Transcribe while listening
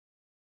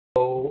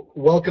So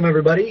welcome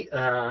everybody.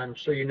 I'm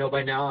sure you know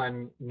by now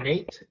I'm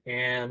Nate,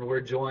 and we're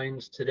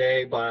joined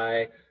today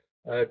by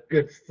a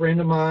good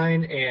friend of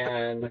mine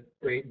and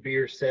great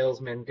beer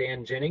salesman,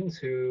 Dan Jennings,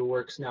 who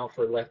works now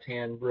for Left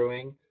Hand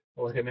Brewing.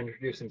 I'll let him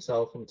introduce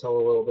himself and tell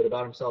a little bit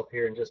about himself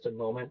here in just a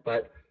moment.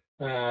 But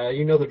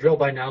you know the drill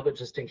by now, but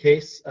just in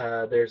case,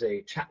 there's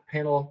a chat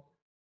panel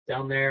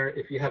down there.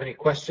 If you have any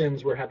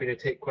questions, we're happy to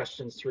take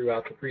questions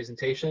throughout the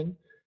presentation.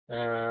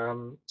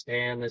 And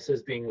this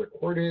is being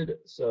recorded,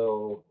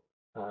 so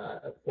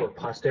for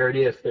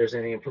posterity, if there's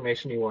any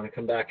information you want to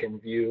come back and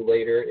view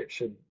later, it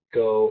should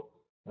go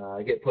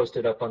get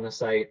posted up on the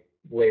site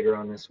later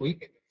on this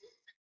week.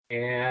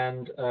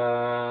 And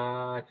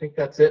I think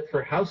that's it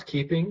for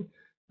housekeeping.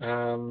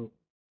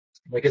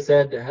 Like I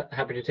said,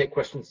 happy to take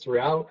questions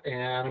throughout,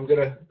 and I'm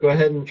gonna go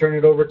ahead and turn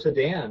it over to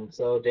Dan.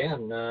 So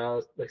Dan,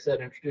 like I said,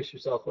 introduce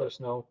yourself. Let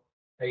us know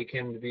how you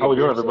came to be a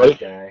beer sales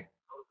guy.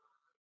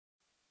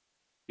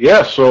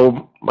 Yeah,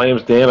 so my name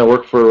is Dan. I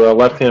work for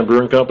Left Hand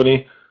Brewing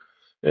Company,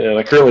 and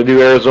I currently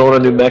do Arizona,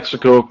 New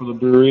Mexico for the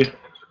brewery.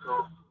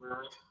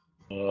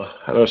 I know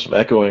there's some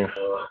echoing.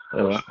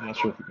 I'm not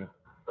sure if we can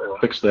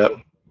fix that.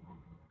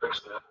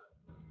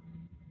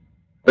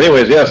 But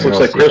anyways, yes, looks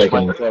like Chris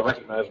might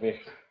recognize me.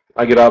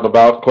 I get out and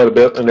about quite a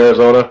bit in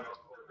Arizona,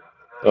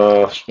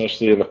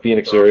 especially in the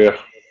Phoenix area.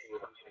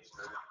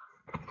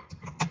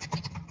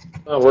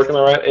 Working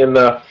all right, and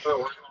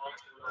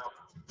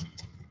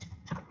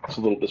it's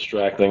a little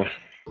distracting.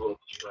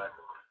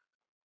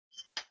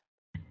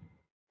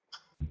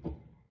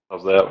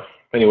 How's that?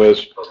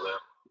 Anyways,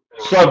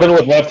 so I've been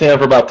with Left Hand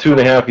for about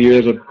 2.5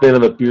 years. I've been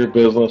in the beer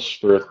business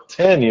for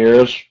 10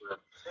 years.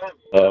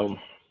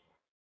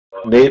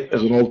 Nate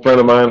is an old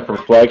friend of mine from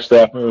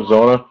Flagstaff,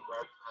 Arizona.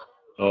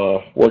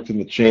 Worked in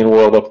the chain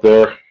world up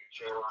there.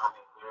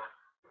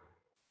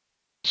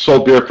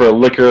 Sold beer for a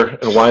liquor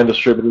and wine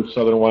distributor,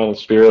 Southern Wine and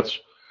Spirits.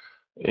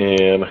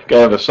 And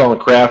got into selling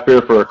craft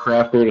beer for a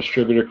craft beer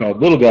distributor called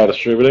Little Guy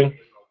Distributing.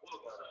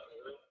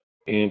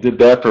 And did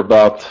that for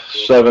about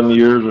 7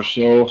 years or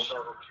so.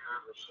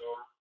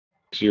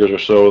 6 years or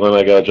so. Then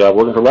I got a job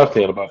working for Left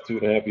Hand about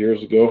 2.5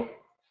 years ago.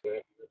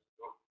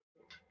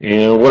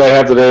 And what I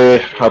have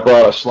today, I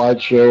brought a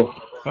slideshow.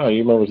 Oh,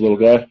 you remember this Little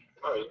Guy?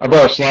 I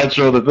brought a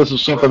slideshow that this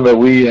is something that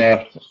we,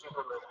 as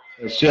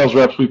sales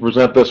reps, we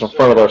present this in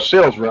front of our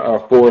sales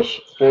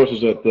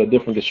forces at the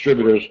different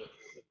distributors.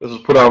 This is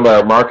put on by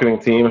our marketing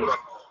team.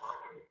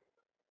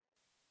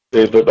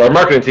 Our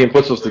marketing team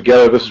puts this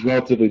together. This is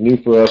relatively new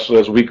for us.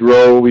 As we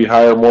grow, we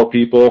hire more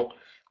people.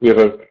 We have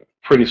a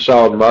pretty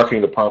solid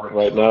marketing department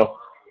right now.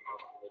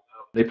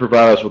 They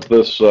provide us with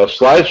this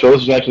slideshow.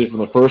 This is actually from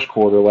the first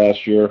quarter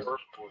last year.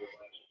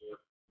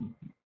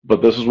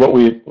 But this is what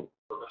we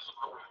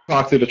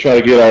talk to try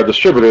to get our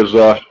distributors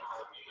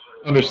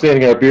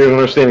understanding our beers,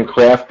 understanding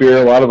craft beer.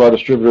 A lot of our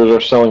distributors are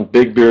selling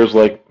big beers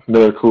like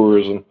Miller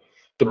Coors and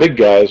the big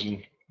guys.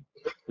 And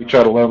we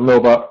try to let them know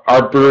about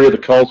our brewery, the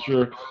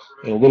culture,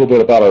 and a little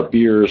bit about our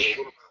beers.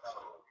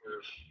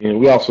 And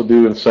we also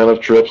do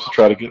incentive trips to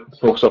try to get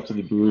folks up to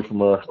the brewery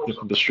from our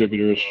different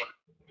distributors.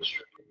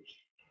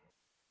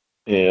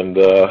 And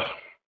so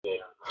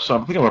I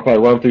think I'm going to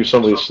probably run through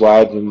some of these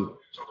slides and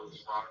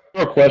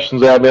throw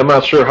questions at me. I'm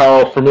not sure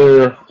how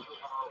familiar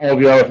all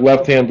of you are with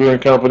Left Hand Brewing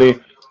Company.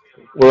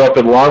 We're up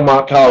in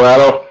Longmont,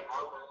 Colorado.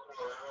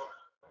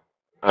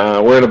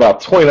 We're in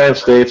about 29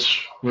 states.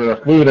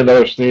 We're moving into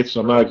other states, so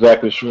I'm not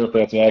exactly sure if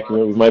that's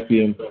accurate. We might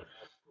be in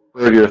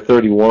 30 or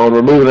 31.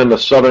 We're moving into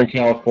Southern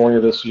California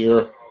this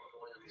year,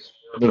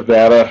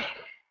 Nevada,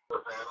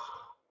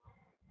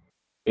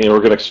 and we're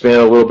going to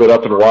expand a little bit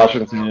up in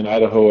Washington,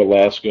 Idaho,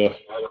 Alaska.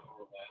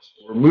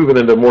 We're moving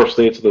into more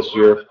states this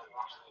year.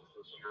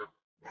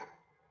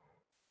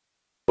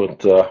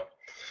 But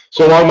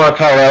so Longmont,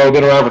 Colorado,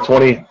 been around for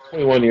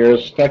 21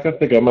 years. In fact, I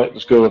think I might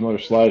just go with another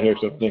slide here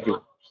because I think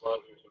I've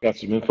got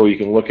some info you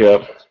can look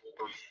at.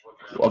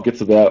 I'll get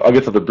to that. I'll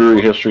get to the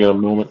brewery history in a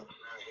moment.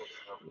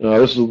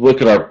 This is a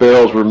look at our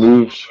barrels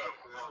removed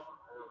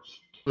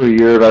per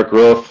year at our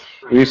growth.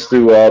 We used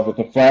to, with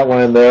the flat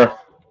line there,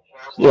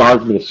 it's a little hard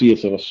for me to see,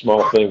 it's in a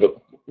small thing,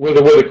 but where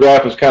the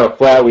graph is kind of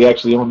flat, we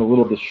actually own a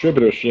little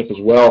distributorship as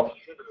well.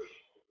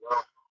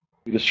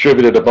 We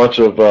distributed a bunch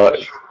of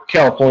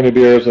California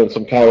beers and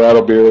some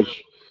Colorado beers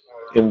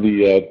in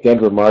the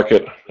Denver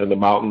market and the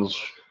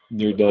mountains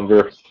near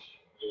Denver.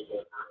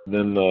 And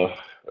then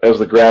as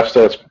the graph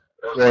starts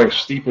growing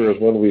steeper is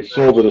when we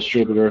sold the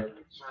distributor.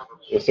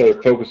 We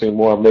started focusing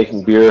more on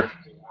making beer.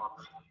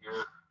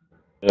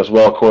 As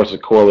well, of course,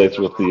 it correlates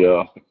with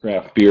the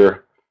craft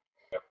beer,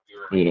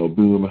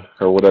 boom,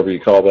 or whatever you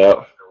call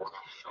that.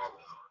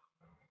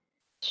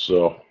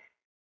 So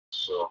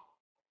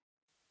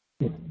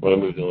I'm going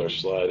to move to another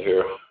slide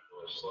here.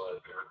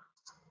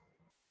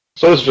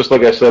 So this is just,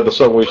 like I said, the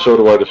something we show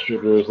to our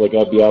distributors. Like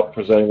I'd be out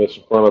presenting this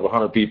in front of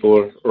 100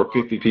 people or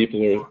 50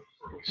 people or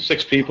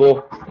 6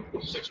 people.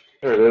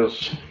 There it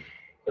is.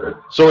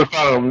 So we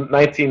found in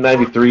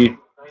 1993.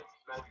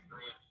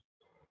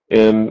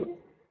 And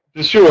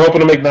this year we're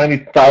hoping to make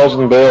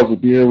 90,000 barrels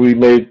of beer. We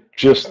made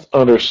just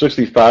under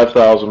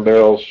 65,000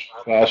 barrels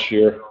last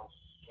year,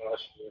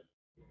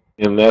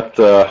 and that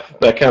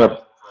kind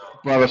of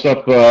brought us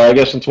up. I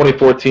guess in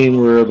 2014,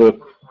 we were the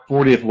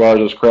 40th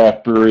largest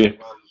craft brewery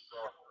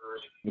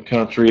in the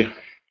country,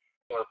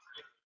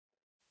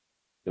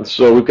 and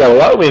so we've got a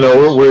lot.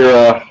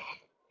 We're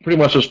pretty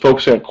much just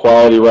focusing on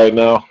quality right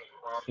now,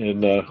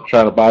 and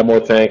trying to buy more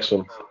tanks.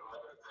 And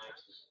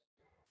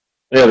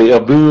yeah, the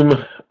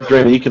boom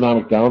during the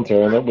economic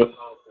downturn. But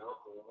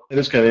it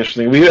is kind of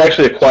interesting. We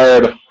actually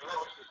acquired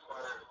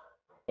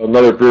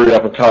another brewery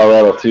up in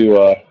Colorado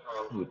too,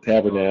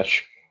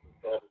 Tabernash.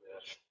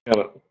 Kind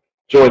of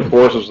joined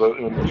forces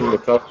during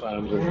the tough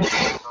times. And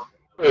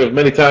there's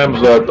many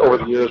times over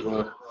the years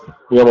when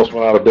we almost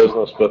went out of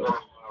business, but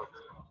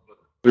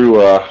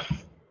through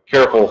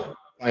careful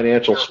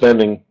financial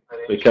spending,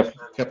 they kept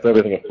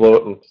everything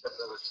afloat,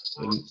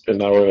 and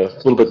now we're in a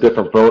little bit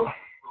different boat.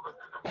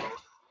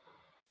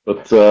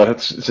 But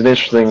it's an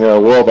interesting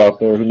world out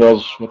there. Who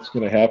knows what's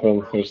going to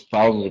happen? There's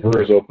thousands of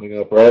breweries opening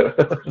up, right?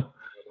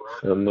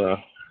 And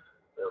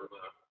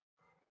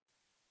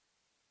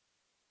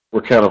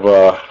we're kind of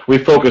we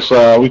focus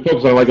on,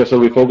 like I said,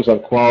 we focus on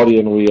quality,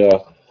 and we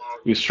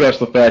stress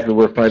the fact that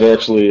we're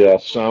financially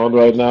sound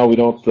right now. We're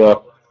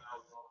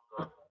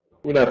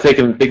not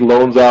taking big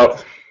loans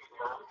out.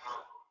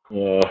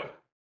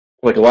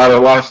 Like a lot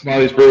of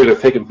these breweries are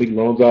taking big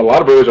loans out. A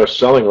lot of breweries are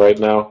selling right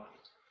now,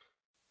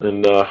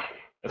 and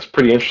it's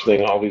pretty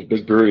interesting. All these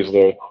big breweries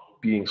that are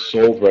being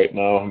sold right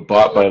now and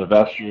bought by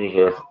investors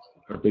or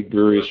big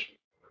breweries.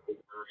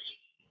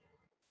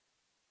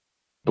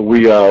 But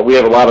we have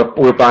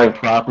we're buying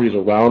properties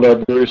around our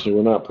brewery, so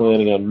we're not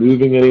planning on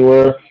moving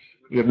anywhere.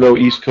 We have no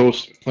East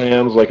Coast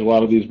plans like a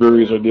lot of these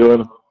breweries are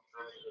doing,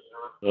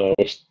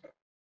 which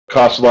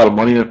costs a lot of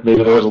money. If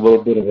maybe there's a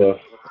little bit of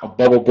a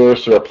bubble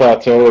burst or a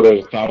plateau,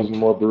 there's 1,000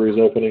 more breweries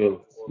opening and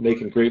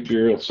making great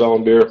beer and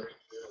selling beer.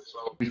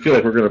 We feel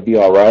like we're going to be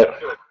all right.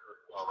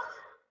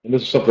 And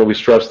this is something we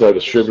stress to our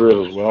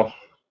distributors as well.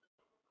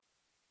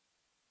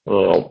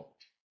 So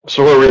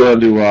we're really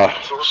into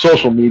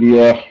social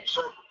media,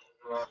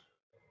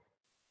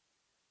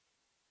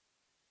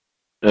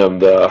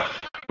 and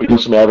we do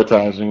some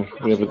advertising.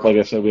 We have, like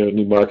I said, we have a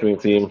new marketing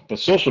team. But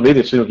social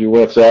media seems to be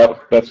where it's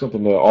at. That's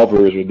something that all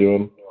breweries are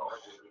doing.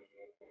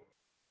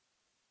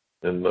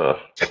 And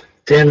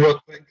Dan, real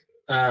quick.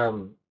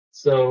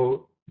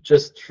 So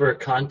just for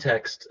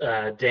context,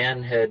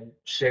 Dan had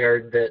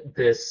shared that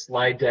this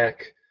slide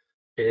deck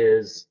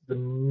is the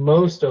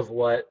most of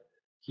what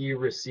he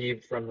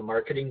received from the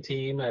marketing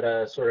team at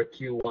a sort of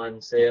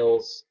Q1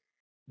 sales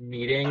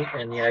meeting.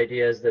 And the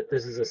idea is that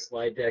this is a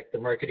slide deck the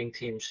marketing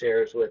team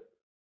shares with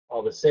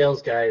all the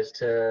sales guys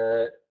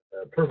to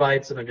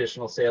provide some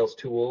additional sales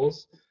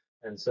tools.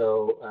 And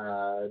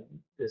so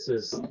this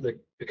is the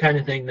kind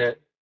of thing that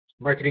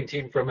marketing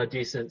team from a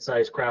decent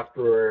sized craft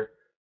brewer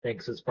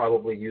thinks is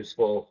probably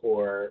useful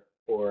for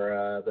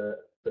the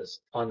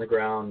on the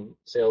ground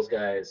sales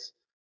guys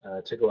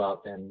to go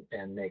out and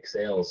make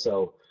sales.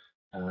 So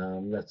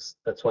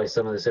that's why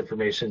some of this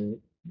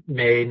information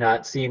may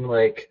not seem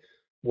like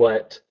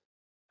what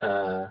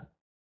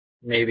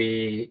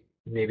maybe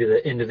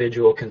the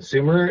individual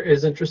consumer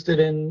is interested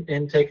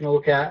in taking a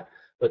look at.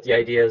 But the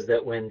idea is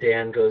that when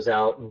Dan goes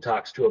out and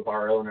talks to a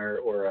bar owner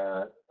or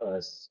a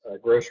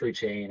grocery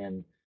chain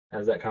and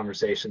has that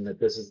conversation, that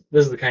this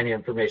is the kind of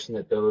information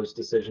that those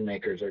decision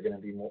makers are going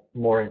to be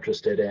more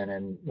interested in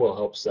and will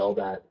help sell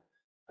that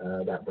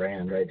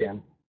brand, right,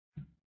 Dan?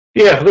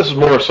 yeah, this is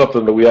more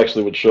something that we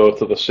actually would show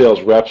to the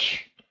sales reps,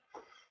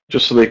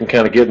 just so they can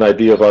kind of get an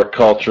idea of our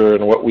culture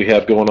and what we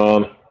have going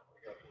on.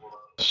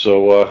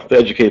 So to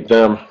educate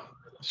them.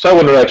 So I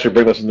wouldn't actually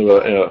bring this into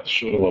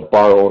a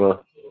bar owner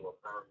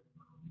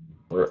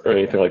or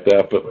anything like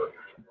that, but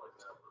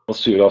let's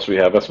see what else we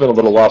have. That's been a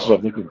little lost as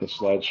I've looked at this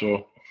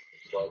slideshow.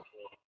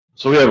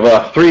 So we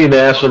have 3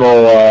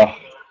 national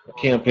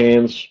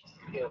campaigns.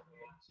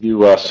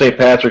 Do St.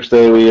 Patrick's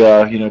Day, we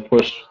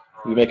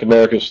we make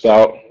America's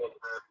Stout.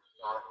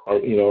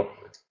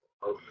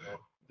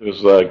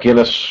 There's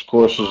Guinness, of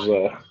course, is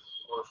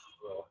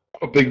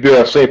a big beer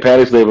on St.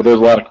 Patty's Day, but there's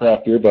a lot of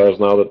craft beer bars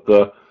now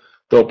that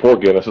don't pour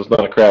Guinness. It's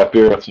not a craft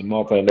beer. It's a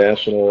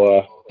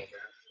multinational,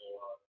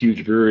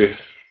 huge brewery.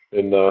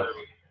 And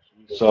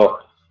so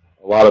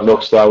a lot of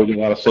milk stout. We do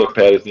a lot of St.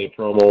 Patty's Day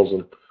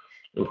promos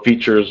and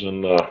features,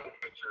 and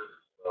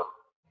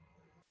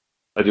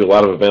I do a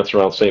lot of events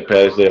around St.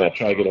 Patty's Day, and I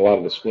try to get a lot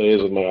of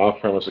displays in my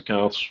off-premise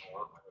accounts.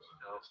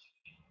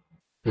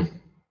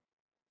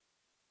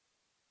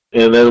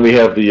 And then we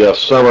have the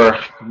summer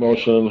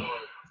promotion,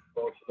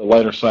 the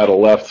lighter side of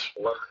left.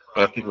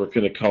 I think we're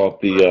going to call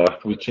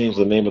it we changed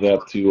the name of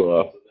that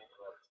to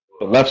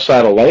the left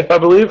side of life, I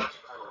believe,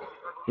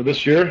 for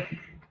this year.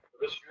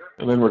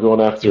 And then we're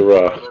going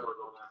after,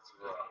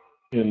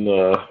 in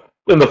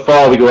the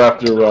fall, we go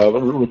after,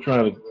 we're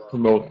trying to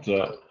promote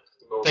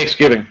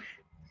Thanksgiving,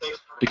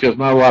 because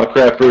not a lot of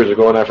craft brewers are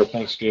going after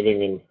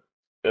Thanksgiving,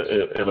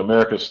 and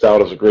America's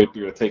Stout is a great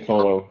beer to take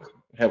home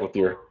and have with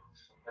your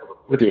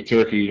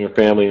turkey and your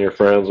family and your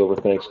friends over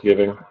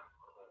Thanksgiving.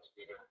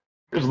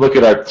 Here's a look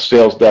at our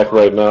sales deck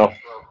right now.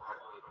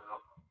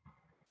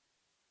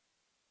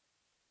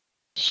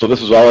 So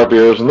this is all our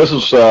beers, and this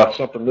is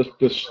something.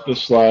 This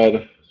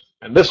slide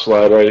and this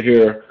slide right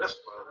here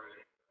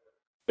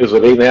is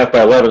an 8.5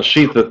 by 11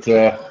 sheet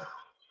that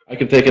I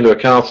can take into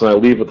accounts, and I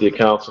leave with the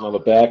accounts. And on the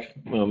back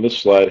on this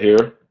slide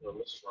here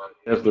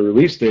has the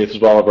release dates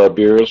of all of our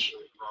beers.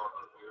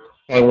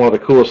 Probably one of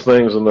the coolest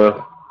things in the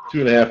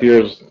 2.5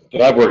 years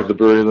that I've worked at the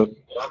brewery that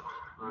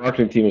the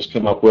marketing team has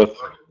come up with.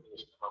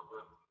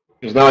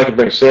 Because now I can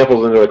bring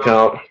samples into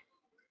account,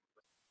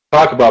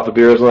 talk about the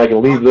beers, and I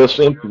can leave this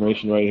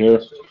information right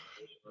here.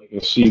 You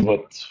can see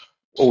what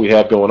we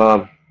have going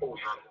on.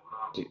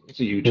 It's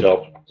a huge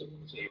help.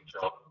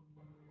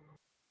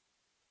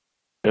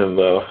 And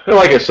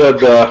like I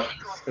said,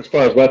 as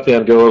far as Left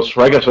Hand goes,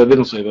 or I guess I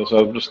didn't say this.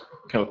 I'm just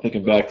kind of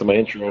thinking back to my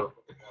intro.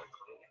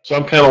 So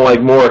I'm kind of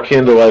like more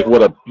akin to like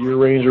what a beer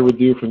ranger would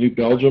do for New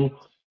Belgium.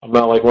 I'm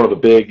not like one of the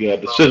big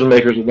decision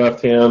makers with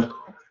Left Hand.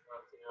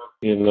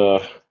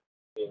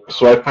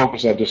 So I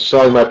focus on just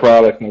selling my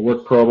product. I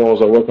work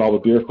promos. I work all the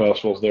beer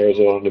festivals in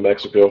Arizona and New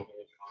Mexico.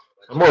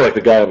 I'm more like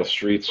the guy on the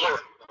streets.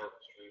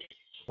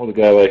 More the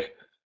guy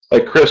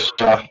like Chris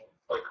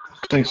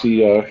thinks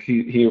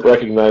he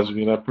recognizes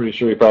me, and I'm pretty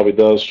sure he probably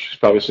does. He's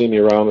probably seen me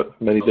around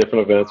at many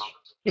different events.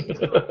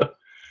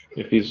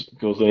 If he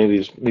goes to any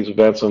of these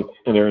events in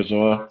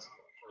Arizona.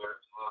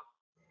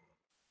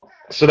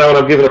 So now when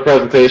I'm giving a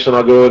presentation,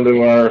 I'll go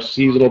into our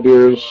seasonal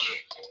beers.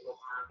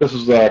 This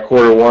is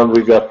quarter one.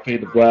 We've got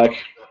Paint the Black.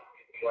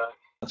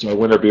 That's our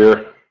winter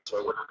beer.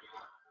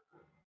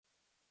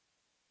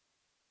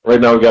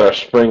 Right now we've got our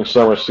spring,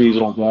 summer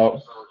seasonals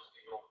out.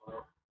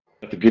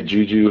 Got the Good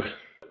Juju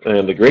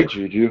and the Great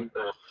Juju.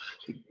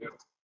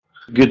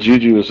 Good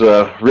Juju is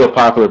a real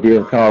popular beer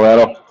in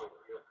Colorado.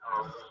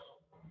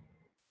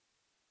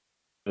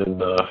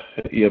 And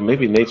yeah,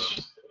 maybe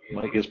Nate's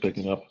mic is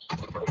picking up.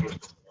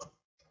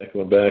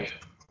 Echoing back.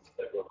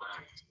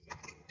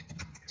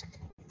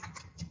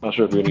 Not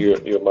sure if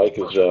your mic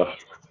is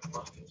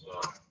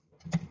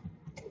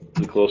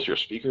pretty close to your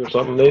speaker or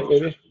something, Nate,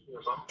 maybe?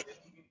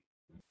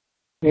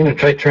 I'm going to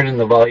try turning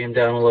the volume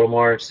down a little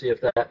more, see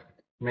if that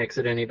makes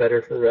it any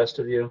better for the rest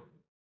of you.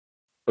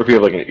 Or if you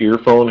have like an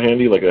earphone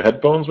handy, like a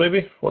headphones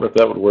maybe? Wonder if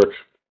that would work.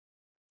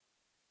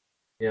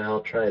 Yeah,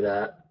 I'll try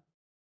that.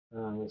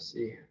 Let's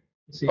see.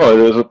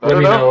 Oh, is it better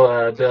Let me now?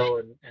 know, Bill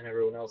and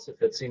everyone else,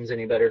 if it seems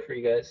any better for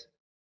you guys.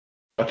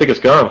 I think it's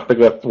gone. I think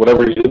that's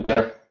whatever you did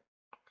there.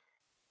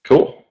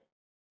 Cool.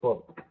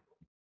 Cool.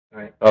 All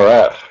right. All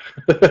right.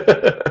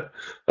 That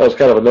was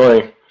kind of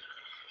annoying.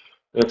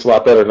 It's a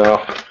lot better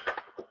now.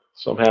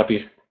 So I'm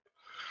happy.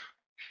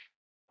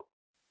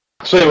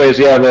 So anyways,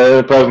 yeah, in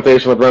the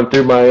presentation I've run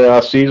through my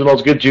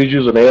seasonals. Good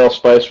Juju's an ale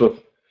spiced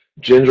with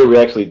ginger. We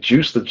actually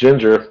juice the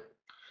ginger.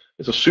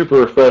 It's a super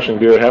refreshing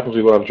beer. It happens to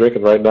be what I'm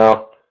drinking right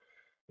now.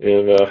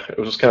 And it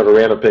was just kind of a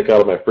random pick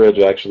out of my fridge,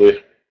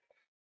 actually.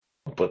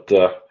 But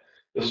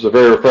this is a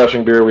very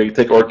refreshing beer. We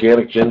take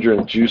organic ginger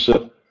and juice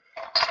it.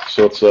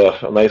 So it's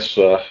a nice,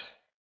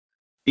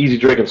 easy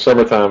drinking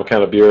summertime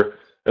kind of beer.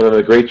 And then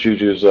the Great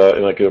Juju is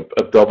in like a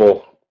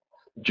double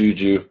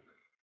Juju,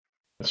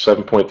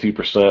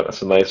 7.2%.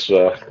 That's a nice,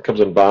 comes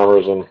in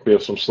bombers, and we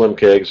have some slim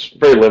kegs.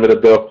 Very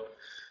limited, though.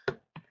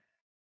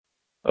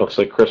 Looks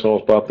like Chris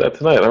almost bought that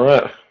tonight. All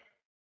right.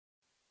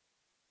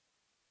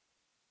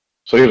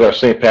 So here's our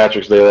St.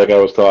 Patrick's Day, like I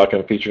was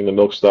talking, featuring the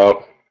Milk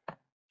Stout.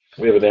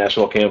 We have a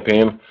national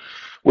campaign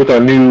with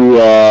our new,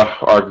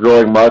 our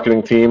growing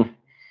marketing team.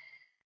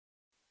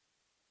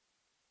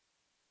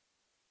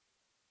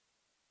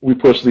 We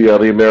push the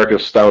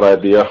America's Stout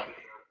idea.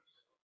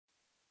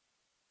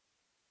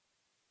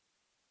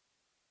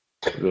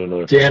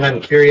 Dan,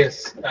 I'm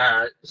curious.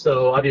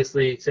 So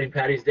obviously St.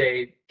 Patty's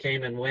Day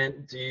came and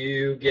went. Do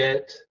you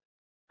get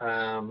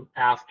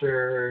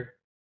after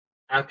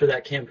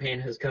that campaign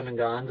has come and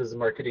gone, does the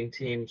marketing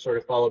team sort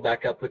of follow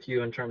back up with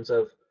you in terms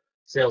of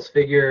sales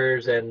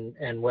figures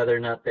and whether or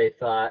not they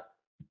thought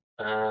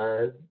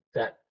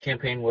that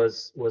campaign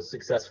was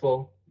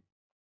successful?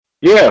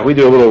 Yeah, we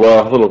do a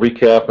little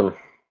recap, and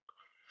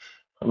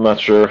I'm not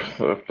sure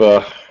if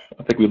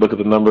I think we look at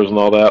the numbers and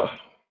all that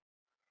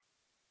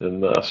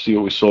and see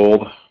what we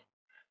sold.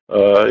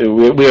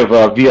 We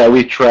have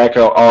we track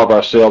all of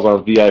our sales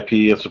on VIP.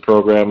 It's a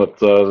program.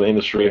 It's an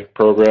industry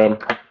program.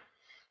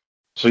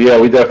 So yeah,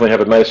 we definitely have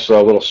a nice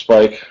little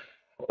spike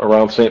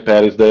around St.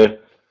 Patty's Day,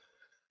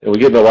 and we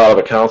get in a lot of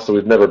accounts that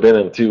we've never been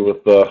in too,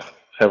 with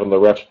having the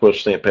reps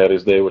push St.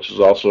 Patty's Day, which is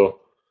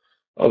also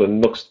the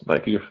Nooks.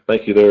 Thank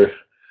you there,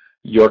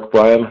 York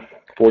Brian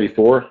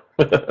 44.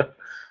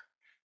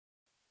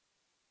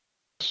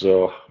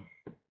 So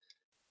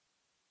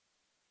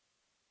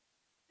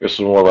here's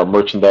some more of our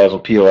merchandise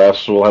and POS.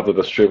 So we'll have the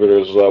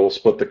distributors. We'll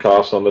split the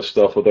costs on this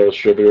stuff with our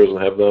distributors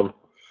and have them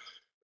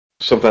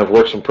sometimes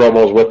work some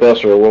promos with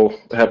us, or we'll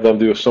have them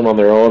do some on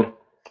their own.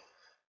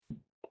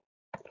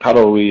 How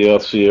do we,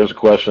 let's see, here's a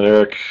question,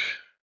 Eric.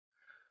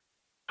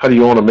 How do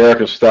you own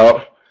America's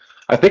Stout?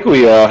 I think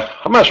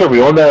I'm not sure if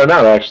we own that or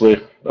not, actually.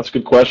 That's a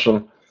good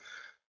question.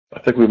 I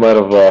think we might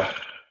have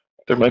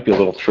there might be a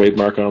little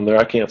trademark on there.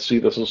 I can't see.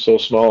 This is so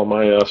small on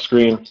my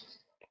screen.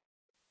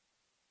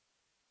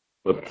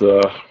 But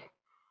so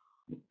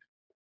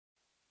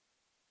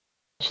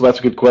that's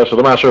a good question.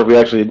 I'm not sure if we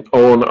actually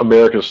own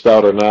America's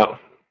Stout or not.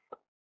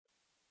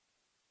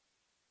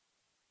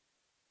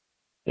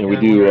 And we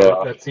do.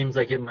 That seems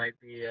like it might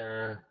be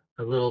a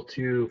little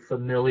too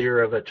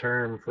familiar of a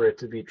term for it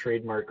to be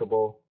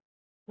trademarkable.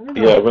 I don't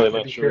know. Yeah, really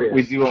not sure.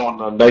 We do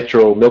own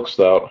Nitro Milk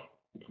Stout.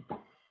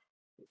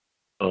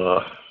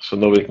 So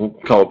nobody can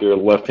call beer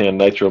Left Hand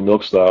Nitro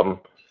Milk Stout. And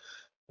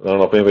I don't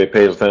know if anybody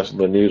pays attention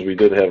to the news. We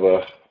did have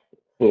a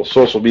little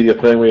social media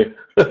thing.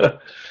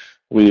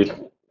 We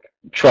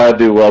tried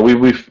to. We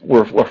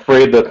were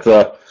afraid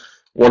that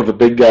one of the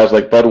big guys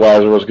like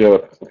Budweiser was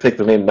going to take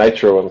the name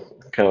Nitro and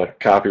kind of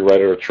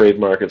copyright it or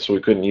trademark it, so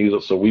we couldn't use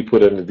it. So we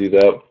put in to do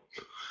that,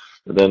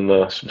 and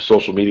then some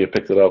social media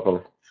picked it up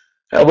and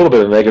had a little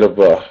bit of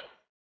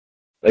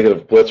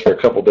negative blitz for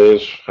a couple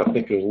days. I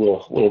think it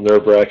was a little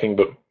nerve wracking,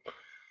 but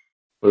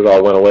it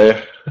all went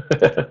away.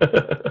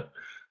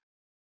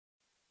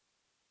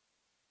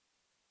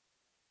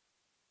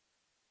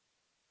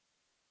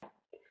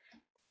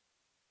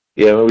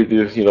 Yeah, we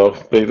do.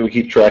 We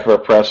keep track of our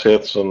press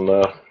hits and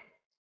of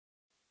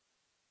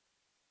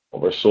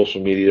our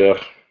social media.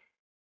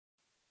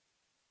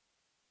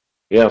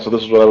 Yeah, so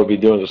this is what I would be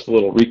doing, just a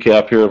little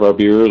recap here of our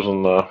beers,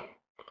 and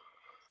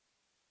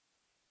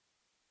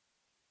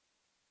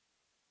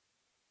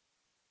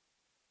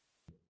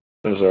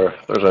there's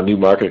our new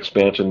market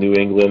expansion: New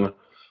England,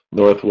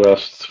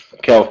 Northwest,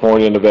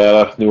 California,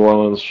 Nevada, New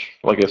Orleans.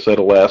 Like I said,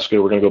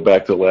 Alaska. We're going to go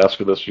back to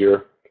Alaska this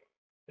year.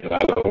 And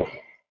Idaho.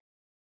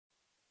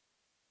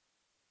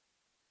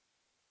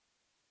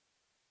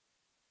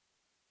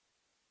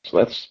 So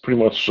that's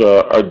pretty much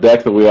our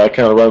deck that I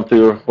kind of run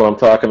through when I'm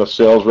talking to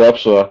sales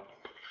reps.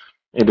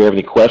 Anybody have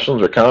any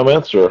questions or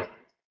comments? Or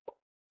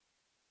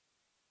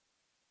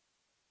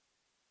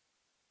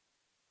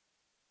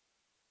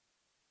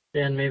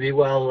And maybe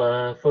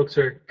while folks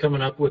are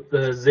coming up with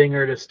the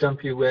zinger to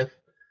stump you with,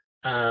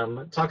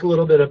 talk a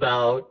little bit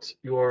about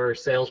your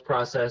sales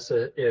process.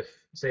 If,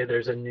 say,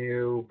 there's a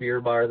new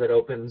beer bar that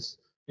opens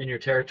in your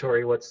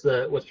territory, what's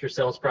your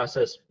sales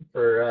process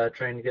for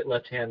trying to get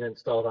Left Hand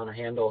installed on a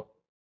handle?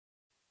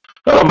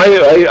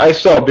 I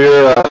sell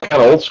beer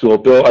kind of old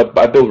school.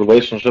 I build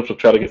relationships and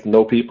try to get to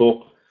know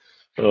people.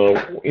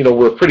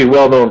 We're a pretty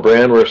well-known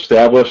brand. We're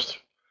established,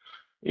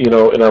 in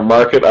our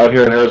market out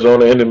here in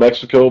Arizona and in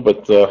Mexico.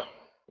 But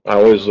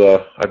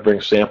I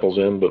bring samples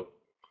in. But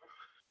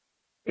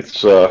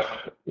it's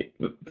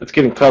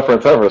getting tougher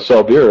and tougher to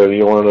sell beer.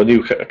 And when a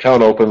new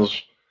account opens,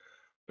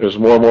 there's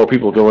more and more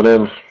people going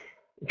in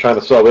trying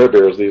to sell their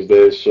beers these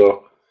days.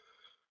 So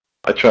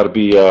I try to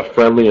be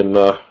friendly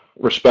and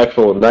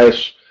respectful and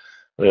nice.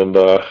 And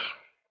I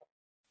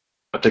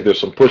think there's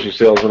some pushy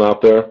salesmen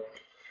out there,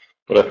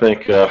 but I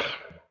think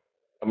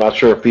I'm not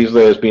sure if these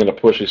days being a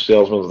pushy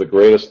salesman is the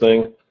greatest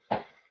thing.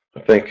 I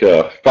think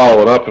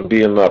following up and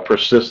being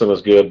persistent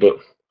is good,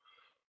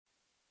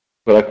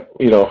 but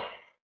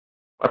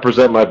I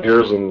present my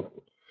beers and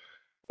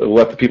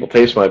let the people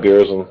taste my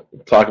beers and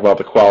talk about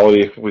the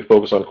quality. We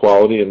focus on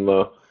quality, and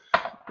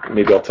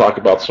maybe I'll talk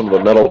about some of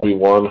the medals we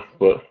won.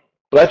 But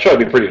I try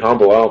to be pretty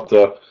humble. I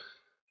don't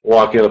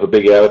walk in with a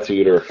big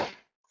attitude or.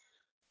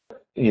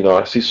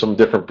 I see some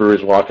different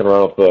breweries walking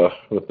around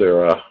with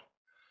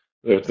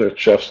their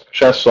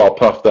chests all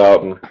puffed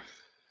out and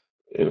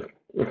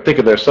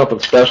thinking there's something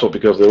special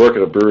because they work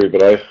at a brewery.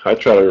 But I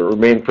try to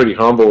remain pretty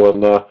humble,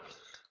 and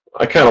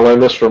I kind of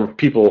learned this from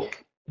people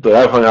that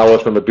I've hung out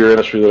with in the beer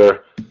industry that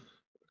are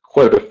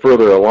quite a bit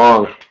further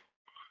along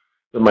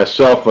than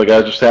myself. Like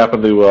I just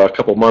happened to a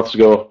couple months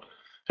ago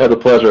had the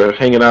pleasure of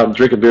hanging out and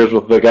drinking beers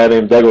with a guy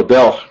named Doug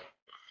Odell,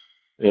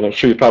 and I'm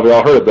sure you probably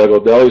all heard of Doug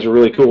Odell. He's a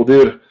really cool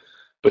dude.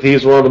 But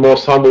he's one of the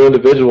most humble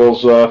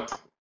individuals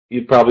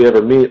you'd probably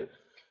ever meet.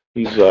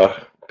 He's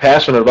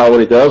passionate about what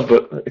he does,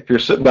 but if you're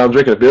sitting down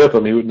drinking a beer with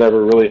him, he would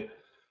never really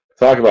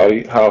talk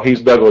about how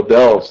he's Doug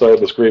Odell and started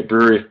this great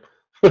brewery.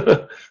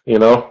 He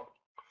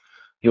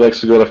likes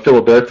to go to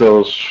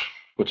Filiberto's,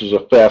 which is a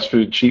fast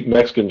food, cheap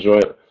Mexican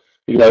joint.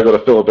 You got to go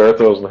to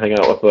Filiberto's and hang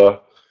out with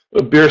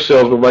a beer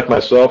salesman like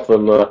myself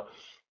and the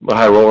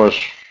high rollers.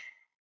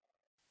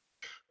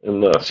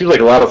 And it seems like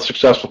a lot of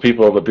successful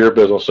people in the beer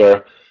business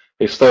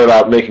they started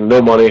out making no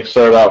money,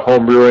 started out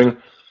home brewing.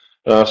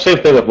 Same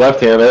thing with Left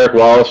Hand. Eric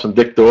Wallace and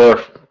Dick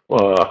Dorr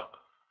were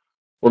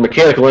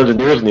mechanical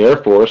engineers in the Air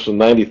Force. In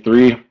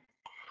 '93,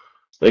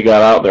 they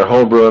got out and they're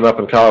home brewing up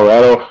in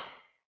Colorado.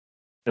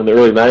 In the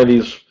early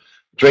 '90s,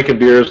 drinking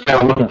beers,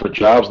 kind of looking for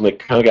jobs, and they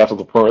kind of got to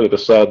the point where they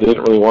decided they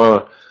didn't really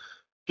want to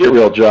get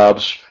real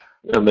jobs,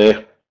 and they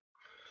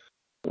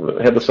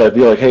had this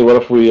idea like, hey,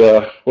 what if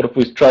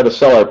we try to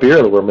sell our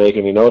beer that we're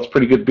making? It's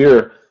pretty good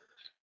beer,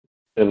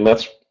 and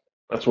that's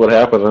what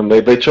happened, and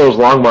they chose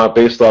Longmont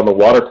based on the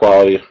water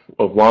quality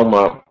of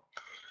Longmont.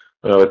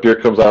 The beer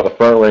comes out of the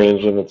Front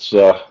Range, and it's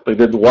they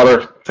did the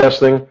water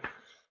testing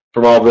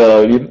from all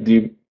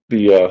the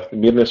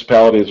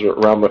municipalities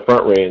around the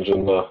Front Range,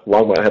 and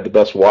Longmont had the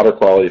best water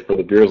quality for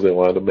the beers they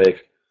wanted to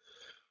make.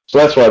 So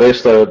that's why they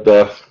started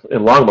in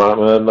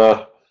Longmont,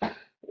 and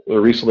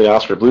recently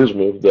Oscar Blues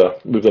moved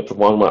up to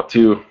Longmont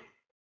too.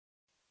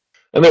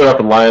 And they were up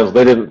in Lyons.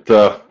 They didn't.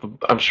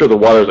 I'm sure the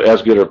water is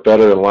as good or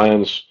better in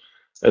Lyons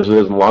as it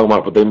is in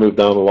Longmont, but they moved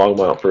down to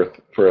Longmont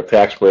for a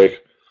tax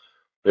break.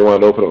 They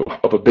wanted to open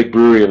up a big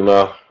brewery in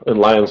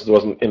Lyons that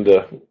wasn't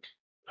into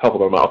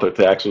helping them out with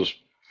their taxes,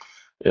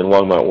 and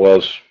Longmont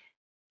was.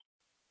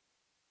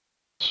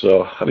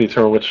 So how do you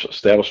determine which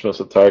establishment's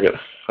the target?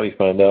 How do you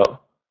find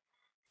out?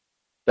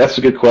 That's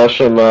a good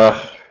question. A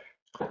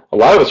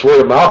lot of it's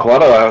word of mouth. A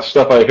lot of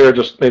stuff I hear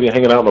just maybe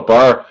hanging out in the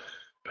bar,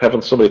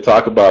 having somebody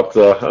talk about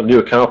a new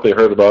account they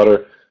heard about,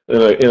 or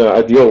in an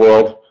ideal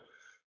world,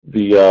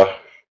 the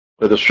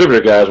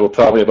distributor guys will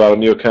tell me about a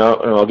new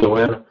account and I'll go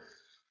in.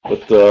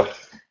 But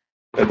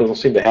that doesn't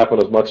seem to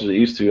happen as much as it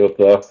used to with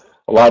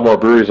a lot more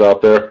breweries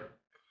out there.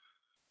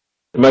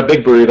 And my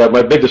big brewery,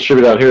 my big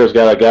distributor down here has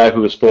got a guy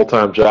whose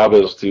full-time job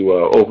is to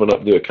open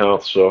up new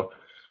accounts. So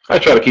I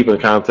try to keep in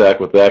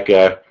contact with that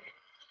guy.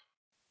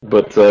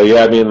 But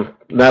yeah, I mean,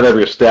 not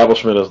every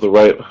establishment is the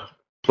right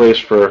place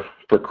for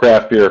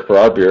craft beer, for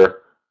our beer.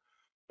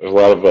 There's a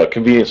lot of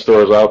convenience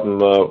stores out in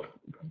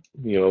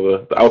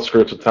the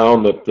outskirts of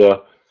town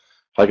that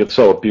I could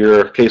sell a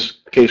beer, case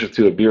or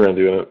two of beer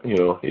into,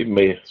 and it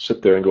may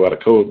sit there and go out of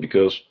code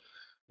because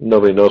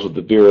nobody knows what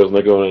the beer is, and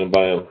they're going in and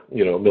buying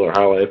Miller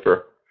High Life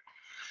or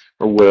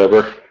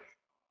whatever.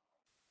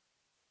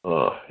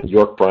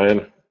 York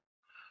Bryan.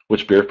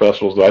 Which beer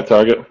festivals do I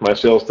target? My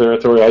sales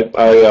territory.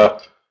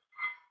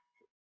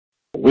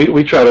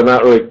 We try to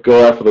not really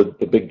go after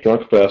the big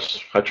drunk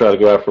fests. I try to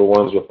go after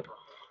ones with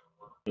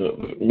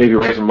maybe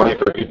raising money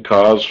for a good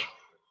cause,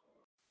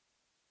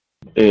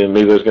 and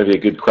maybe there's going to be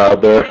a good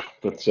crowd there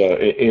that's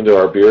into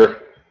our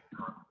beer.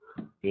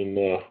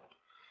 And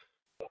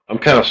I'm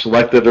kind of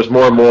selective. There's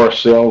more and more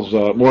sales,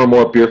 more and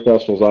more beer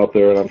festivals out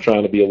there, and I'm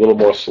trying to be a little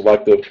more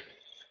selective.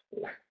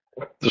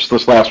 Just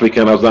this last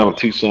weekend, I was down in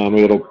Tucson.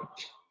 We had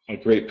a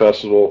great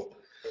festival.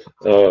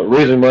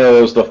 Raising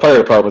money was the fire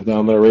department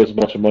down there raised a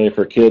bunch of money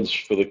for kids,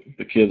 for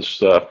the kids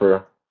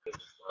for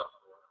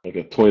like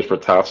a Toys for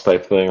Tots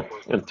type thing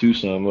in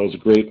Tucson. It was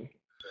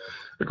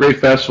a great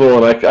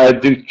festival, and I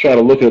do try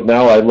to look at it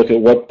now. I look at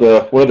what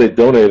are they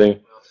donating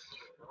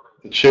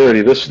to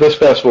charity. This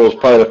festival is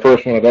probably the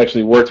first one I've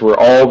actually worked where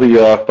all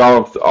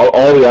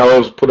the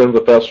hours put into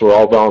the festival are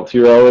all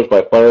volunteer hours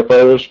by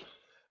firefighters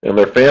and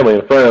their family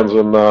and friends,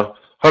 and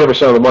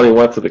 100% of the money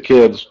went to the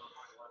kids.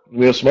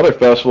 We have some other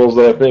festivals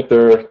that I think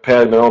they're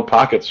padding their own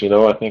pockets.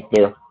 I think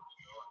they're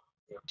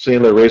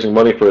saying they're raising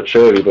money for a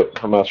charity, but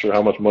I'm not sure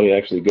how much money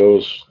actually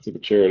goes to the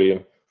charity.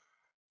 And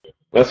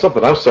that's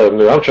something I'm starting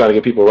to do. I'm trying to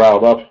get people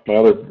riled up. My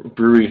other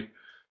brewery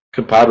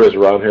compadres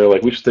around here,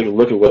 like, we should take a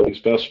look at what these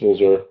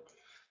festivals are.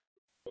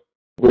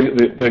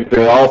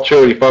 They're all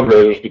charity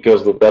fundraisers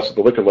because that's what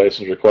the liquor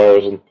license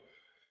requires. And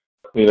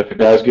I mean, if a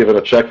guy's giving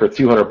a check for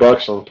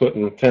 $200 and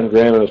putting 10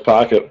 grand in his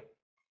pocket,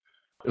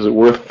 is it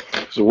worth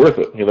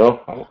it? I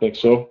don't think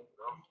so.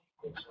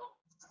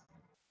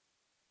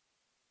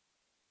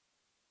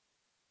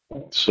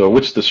 So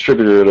which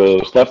distributor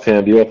does Left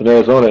Hand deal with in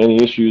Arizona?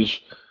 Any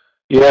issues?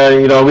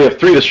 Yeah, we have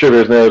 3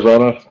 distributors in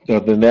Arizona. The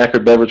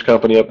Knacker Beverage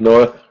Company up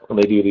north, and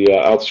they do the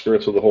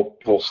outskirts of the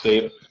whole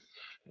state.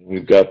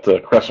 We've got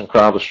Crescent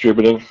Crown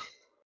Distributing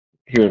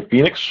here in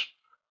Phoenix.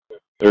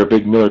 They're a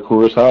big Miller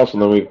Coors house,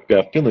 and then we've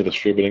got Finley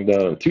Distributing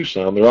down in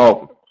Tucson. They're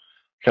all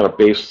kind of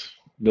based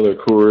Miller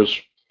Coors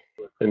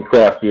and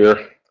craft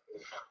beer.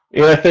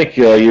 And I think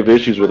you have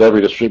issues with every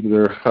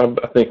distributor.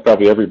 I think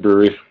probably every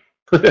brewery.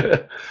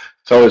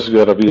 It's always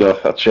going to be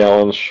a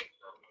challenge.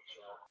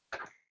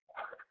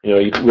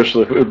 You wish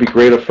it would be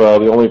great if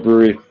the only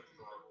brewery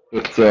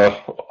with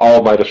all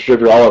of our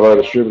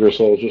distributors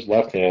sold was just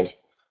Left Hand.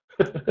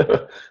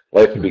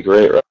 Life would be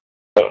great, right?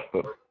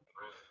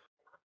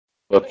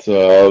 But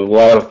a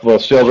lot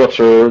of sales reps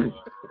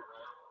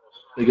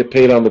they get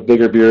paid on the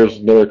bigger beers,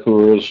 Miller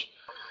Coors,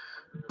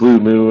 Blue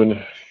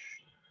Moon,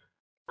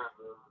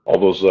 all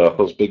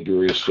those big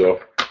breweries. So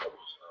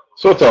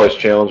it's always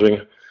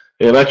challenging,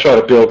 and I try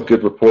to build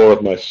good rapport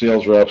with my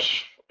sales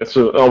reps.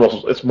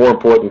 It's more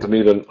important to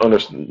me to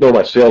know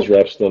my sales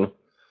reps than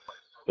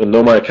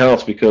know my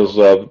accounts, because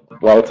a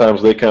lot of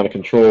times they kind of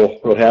control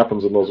what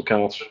happens in those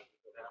accounts. You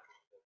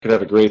can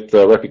have a great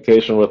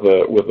reputation with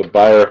a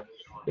buyer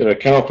in an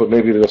account, but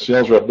maybe the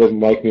sales rep doesn't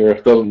like me or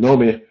doesn't know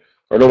me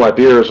or know my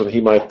beers, and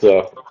he might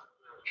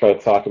try to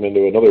talk him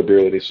into another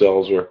beer that he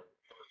sells.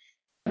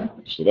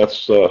 So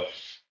that's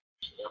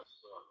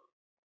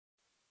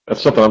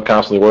something I'm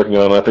constantly working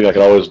on. I think I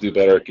could always do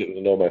better at getting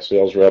to know my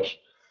sales reps.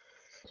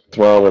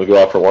 Tomorrow I'm going to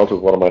go out for lunch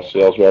with one of my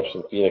sales reps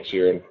in Phoenix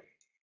here, and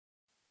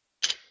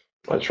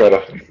I try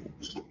to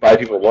buy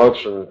people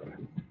lunch and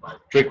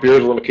drink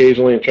beers with them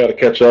occasionally and try to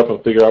catch up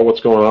and figure out what's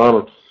going on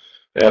and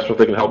ask if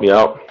they can help me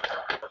out.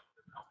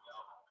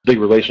 Big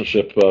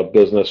relationship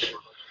business.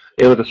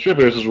 And the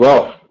distributors as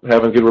well.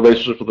 Having good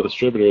relationships with the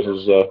distributors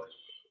is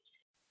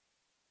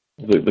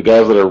the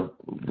guys that are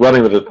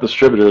running the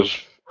distributors.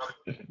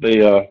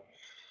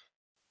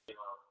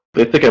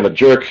 they think I'm a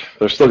jerk.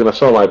 They're still going to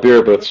sell my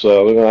beer, but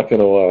they're not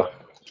going to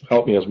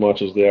help me as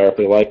much as they are if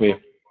they like me.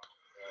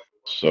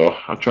 So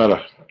I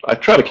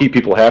try to keep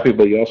people happy,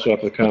 but you also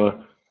have to kind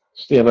of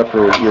stand up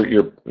for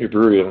your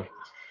brewery. And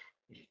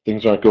if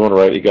things aren't going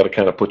right, you got to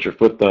kind of put your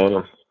foot down,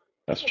 and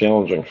that's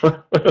challenging.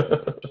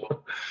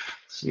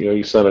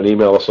 You send an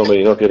email to somebody,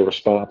 you don't get a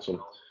response, and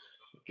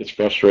it gets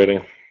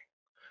frustrating.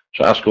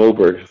 Josh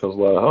Goldberg does a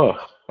lot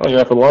of, you're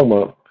up in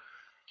Longmont.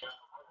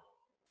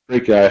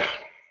 Great guy.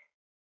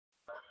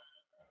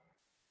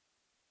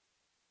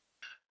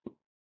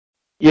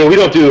 Yeah, we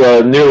don't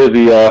do nearly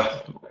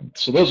the.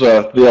 So those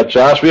are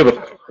Josh. We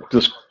have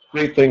this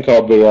great thing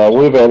called we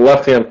have a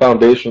Left Hand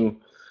Foundation.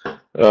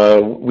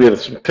 We had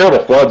some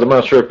terrible floods. I'm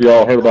not sure if you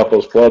all heard about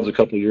those floods a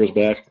couple of years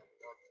back.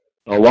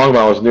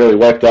 Longmont was nearly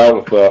wiped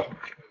out with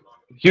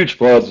huge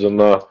floods, and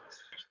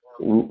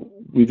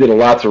we did a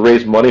lot to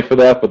raise money for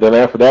that. But then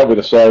after that, we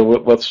decided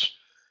let's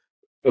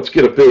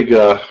get a big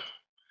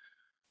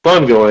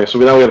fund going. So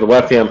now we have the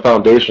Left Hand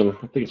Foundation.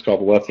 I think it's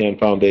called the Left Hand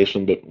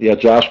Foundation. But yeah,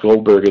 Josh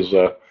Goldberg is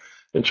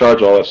in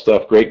charge of all that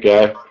stuff. Great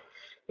guy.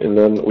 And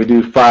then we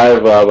do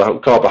 5, we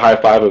call it the High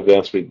Five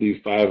events. We do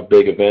 5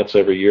 big events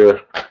every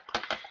year.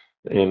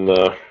 And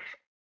so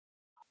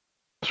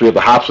we have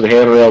the Hops and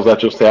Handrails. That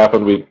just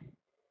happened. We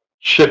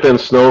ship in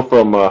snow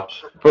from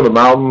the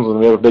mountains, and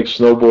we have a big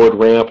snowboard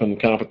ramp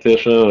and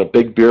competition and a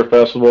big beer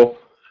festival.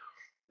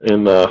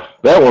 And that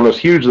one was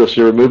huge this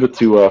year. We moved it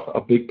to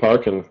a big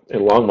park in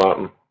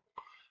Longmont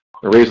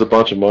and raised a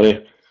bunch of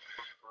money.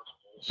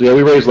 So yeah,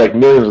 we raise like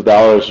millions of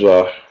dollars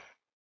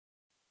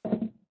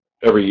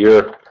every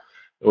year.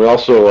 And we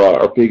also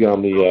are big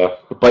on the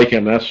Bike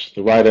MS,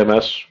 the Ride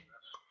MS.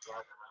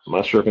 I'm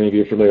not sure if any of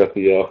you are familiar with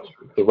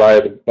the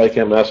Ride Bike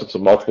MS. It's a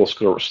multiple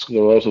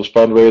sclerosis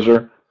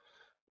fundraiser.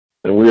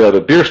 And we are the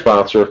beer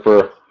sponsor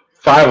for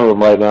 5 of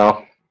them right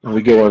now. And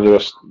we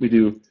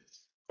do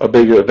a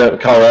big event in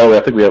Colorado. I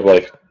think we have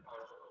like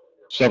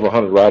several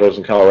hundred riders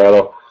in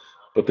Colorado.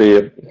 But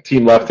the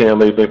Team Left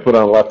Hand, they put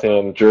on Left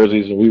Hand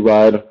jerseys, and we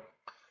ride.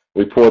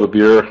 We pour the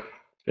beer,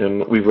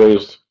 and we've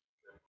raised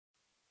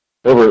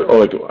I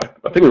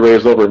think we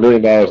raised over $1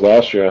 million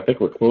last year. I think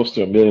we're close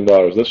to $1 million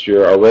this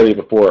year already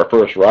before our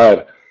first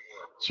ride.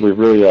 So we've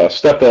really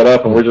stepped that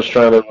up, and we're just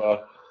trying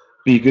to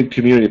be good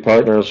community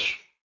partners.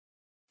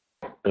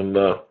 And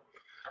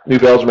New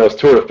Belgium has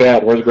Tour de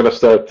Fat. We're going to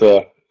start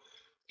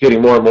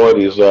getting more and more of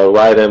these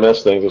Ride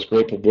MS things. It's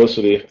great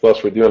publicity.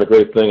 Plus, we're doing a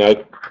great thing.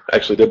 I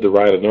actually did the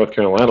ride in North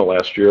Carolina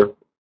last year.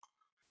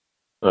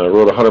 I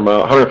rode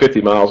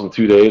 150 miles in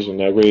 2 days,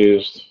 and I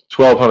raised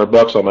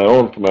 $1,200 on my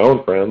own for my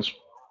own friends.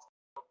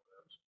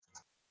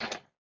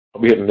 I'll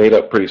be hitting Nate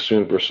up pretty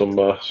soon for some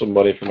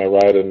money for my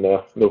ride in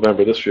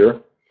November this year.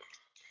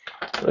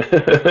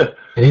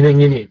 Anything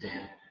you need.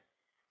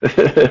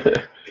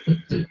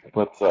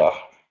 But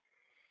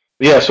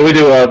yeah, so we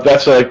do.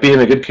 That's like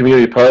being a good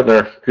community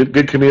partner,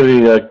 good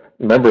community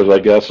members, I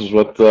guess, is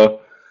what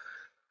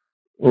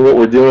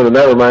we're doing. And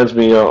that reminds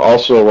me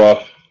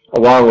also,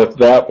 along with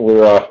that,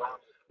 we're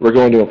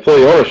going to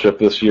employee ownership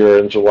this year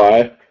in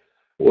July.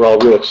 We're all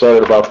real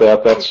excited about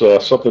that. That's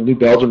something New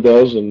Belgium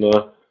does, and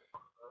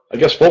I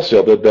guess Full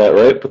Sail did that,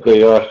 right? But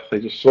they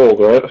just sold,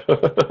 right?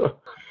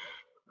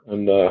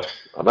 And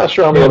I'm not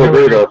sure how many other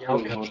beer though.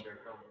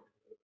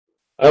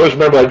 I always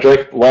remember I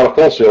drank a lot of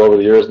Full Sail over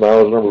the years, and I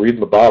always remember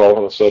reading the bottle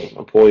and it said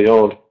employee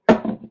owned.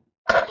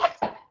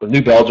 But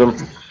New Belgium,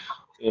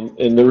 and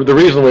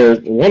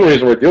one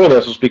reason we're doing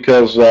this is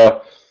because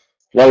a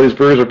lot of these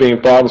breweries are being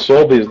bought and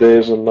sold these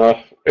days, and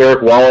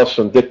Eric Wallace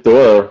and Dick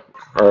Dorr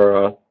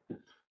are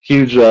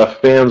huge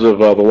fans of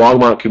the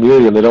Longmont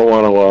community, and they don't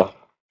want to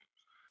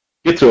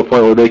get to a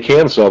point where they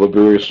can sell the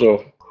brewery.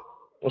 So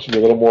wants to be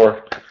a little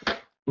more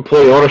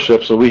employee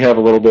ownership, so we have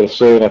a little bit of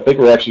say. And I think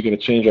we're actually going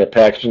to change our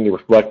packaging to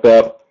reflect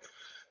that.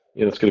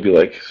 It's going to be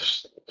like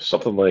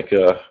something like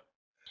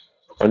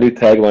our new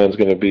tagline is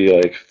going to be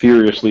like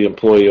 "Furiously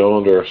Employee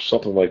Owned" or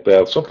something like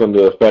that. Something to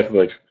the effect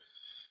like,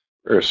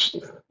 or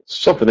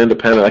something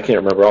independent. I can't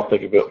remember. I'll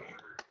think of it.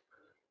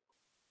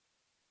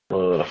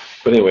 But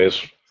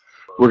anyways,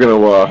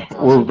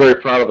 we're very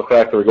proud of the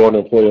fact that we're going to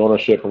employee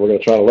ownership, and we're going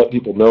to try to let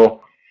people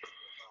know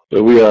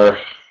that we are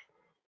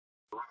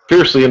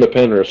fiercely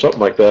independent or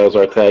something like that is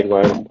our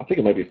tagline. I think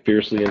it might be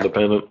fiercely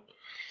independent.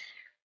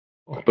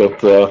 But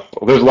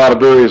there's a lot of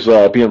breweries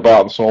being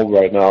bought and sold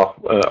right now,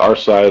 our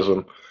size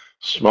and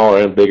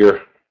smaller and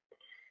bigger.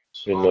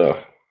 And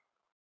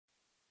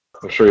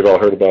I'm sure you've all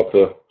heard about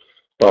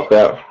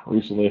that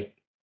recently.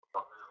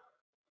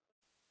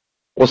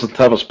 What's the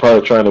toughest part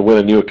of trying to win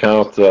a new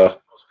account?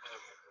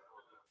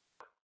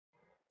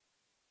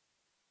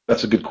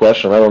 That's a good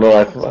question. I don't know.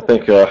 I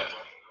think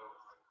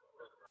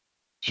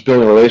just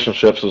building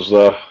relationships is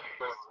the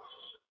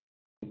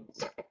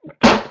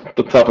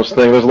toughest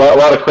thing. There's a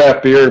lot of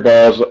craft beer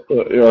bars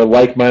are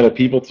like-minded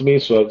people to me,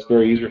 so it's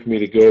very easy for me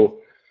to go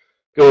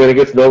in and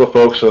get to know the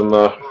folks and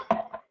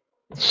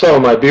sell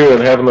my beer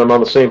and having them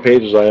on the same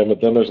page as I am. But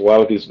then there's a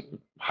lot of these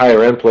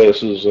higher-end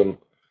places, and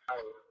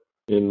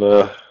I'm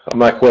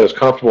not quite as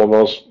comfortable in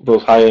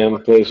those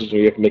high-end places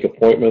where you have to make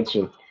appointments,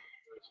 and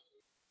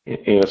and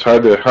it's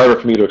harder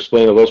for me to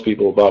explain to those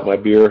people about my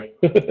beer.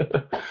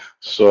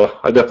 So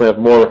I definitely have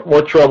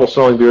more trouble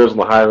selling beers in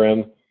the higher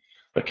end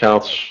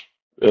accounts,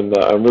 and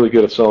I'm really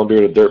good at selling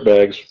beer to dirt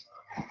bags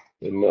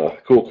and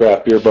cool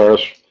craft beer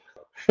bars.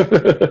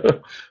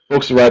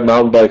 Folks who ride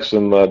mountain bikes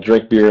and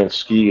drink beer and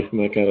ski and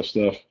that kind of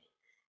stuff.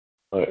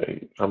 I'm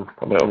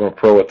a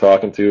pro at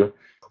talking to.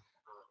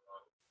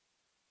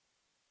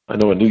 I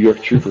know a New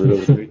York trooper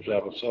does a great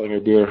job of selling her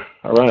beer.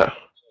 All right.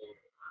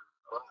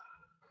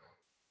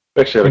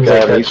 Actually, Seems had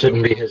a like guy on the that East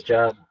shouldn't be his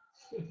job.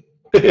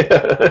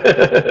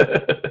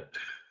 Coast.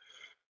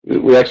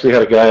 We actually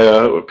had a guy,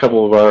 a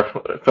couple of our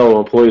fellow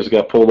employees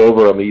got pulled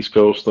over on the East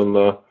Coast, and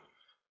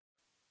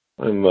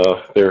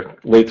they're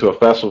late to a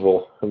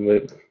festival, and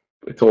they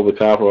told the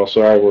cop, "Well,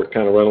 sorry, we're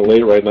kind of running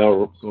late right now.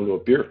 We're going to a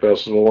beer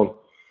festival."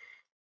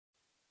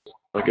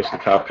 And I guess the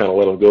cop kind of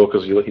let him go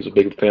because he's a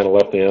big fan of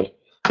Left Hand.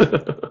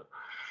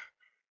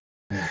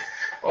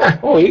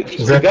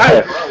 He's the guy.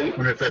 I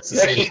wonder if that's the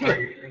same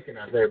story you're thinking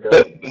of there, Bill.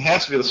 That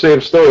has to be the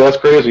same story. That's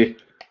crazy.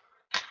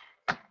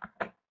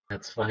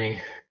 That's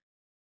funny.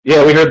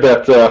 Yeah, we heard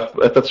that.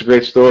 That's a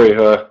great story.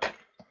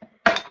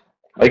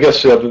 I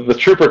guess the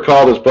trooper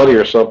called his buddy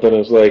or something and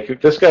was like, if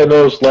this guy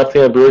knows Left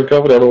Hand Brewing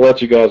Company, I'm going to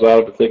let you guys out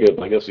of the ticket.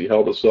 And I guess he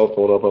held his cell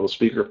phone up on the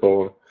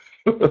speakerphone.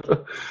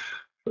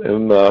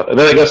 And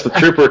then I guess the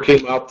trooper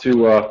came out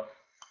to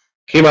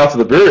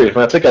the brewery. And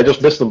I think I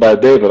just missed him by a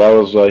day, but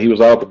he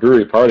was out at the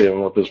brewery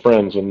partying with his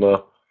friends, and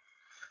I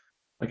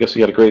guess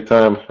he had a great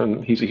time,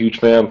 and he's a huge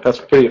fan. That's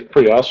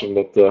pretty awesome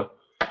that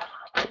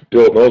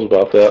Bill knows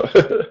about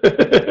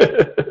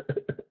that.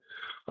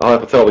 I'll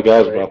have to tell the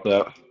guys about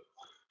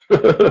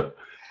that.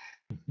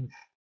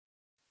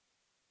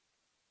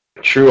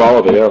 True, all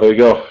of it. Yeah, there you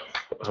go.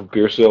 A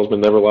beer salesman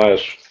never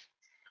lies.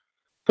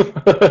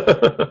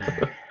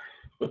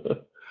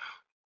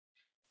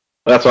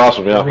 That's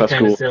awesome. Yeah, that's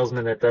kind cool. of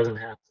salesman that doesn't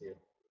have to.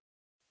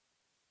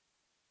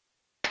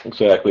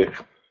 Exactly.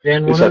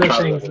 Dan, one of the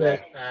things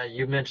that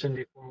you mentioned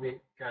before we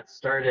got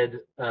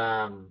started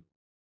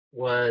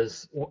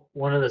was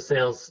one of the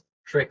sales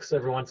tricks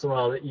every once in a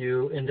while that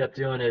you end up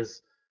doing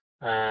is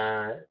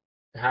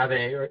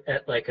having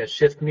at like a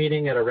shift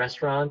meeting at a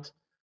restaurant,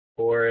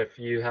 or if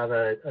you have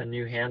a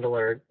new handle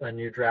or a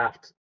new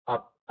draft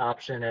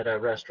option at a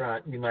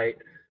restaurant, you might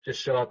just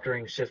show up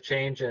during shift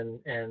change and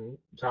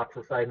talk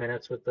for 5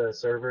 minutes with the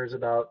servers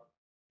about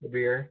the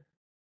beer.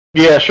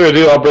 Yeah, sure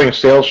do. I'll bring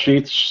sales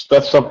sheets.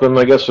 That's something,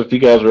 I guess, if you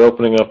guys are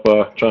opening up,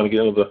 trying to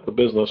get into the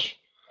business,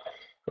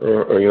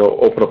 or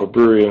open up a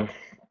brewery and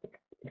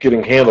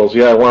getting handles.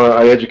 Yeah,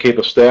 I educate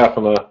the staff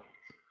on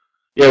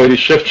we do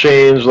shift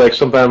change. Like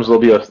sometimes there'll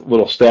be a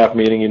little staff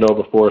meeting,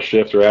 before a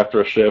shift or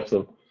after a shift,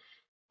 and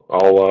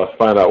I'll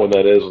find out when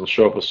that is and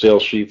show up with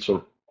sales sheets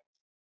and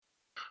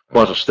a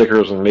bunch of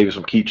stickers and maybe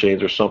some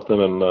keychains or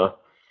something, and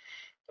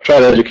try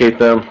to educate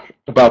them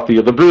about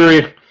the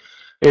brewery.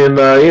 And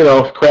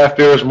craft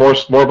beer is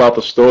more about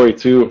the story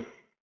too.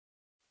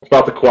 It's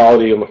about the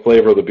quality and the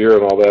flavor of the beer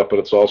and all that, but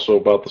it's also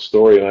about the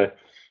story. And I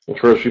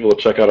encourage people to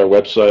check out our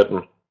website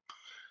and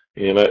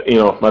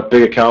my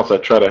big accounts. I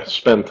try to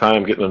spend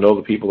time getting to know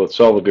the people that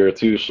sell the beer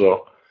too.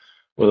 So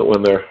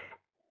when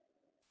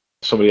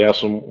somebody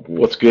asks them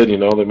what's good, they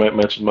might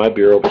mention my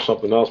beer over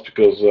something else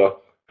because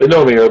they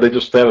know me, or they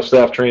just had a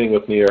staff training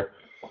with me, or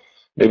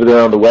maybe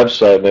they're on the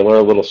website and they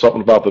learn a little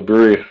something about the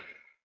brewery.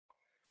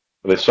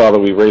 They saw that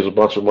we raise a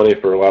bunch of money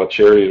for a lot of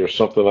charities or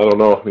something. I don't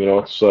know.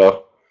 It's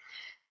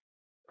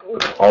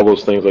all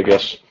those things, I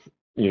guess,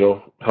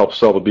 help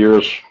sell the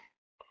beers.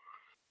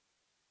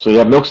 So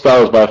yeah, milk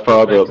stout is by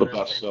far the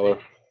best seller.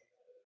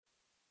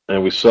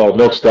 And we sell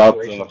milk stout.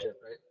 It's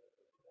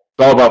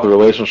all about the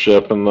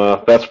relationship, and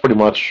that's pretty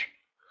much.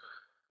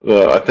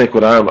 I think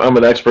what I'm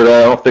an expert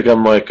at. I don't think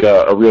I'm like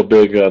a real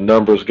big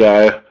numbers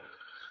guy.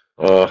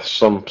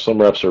 Some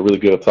reps are really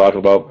good at talking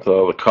about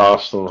the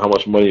cost and how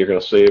much money you're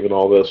going to save and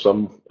all this.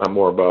 I'm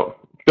more about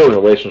building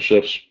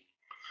relationships.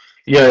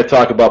 Yeah, I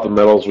talk about the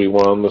medals we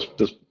won.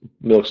 This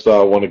milk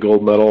stout won a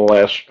gold medal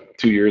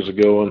 2 years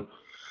ago,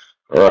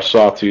 or our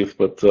sawtooth.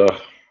 But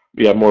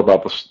more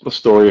about the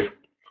story.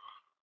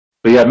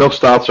 But yeah, milk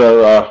stouts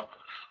are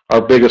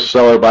our biggest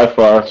seller by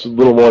far. It's a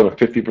little more than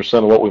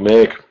 50% of what we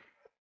make,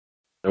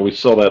 and we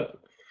sell that.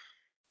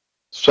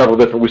 Several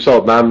different. We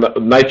sell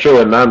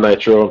nitro and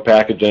non-nitro and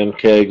package and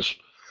kegs.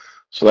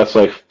 So that's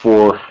like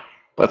four.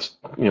 That's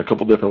a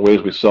couple different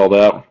ways we sell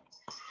that.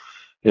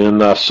 And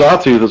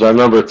Sawtooth is our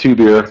number 2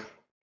 beer.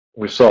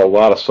 We sell a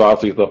lot of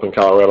Sawtooth up in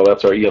Colorado.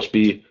 That's our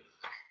ESB.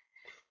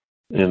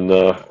 And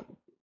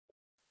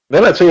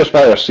then I'd say it's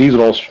probably our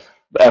seasonals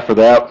after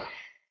that.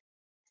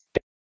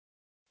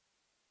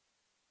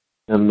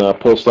 And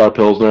Polestar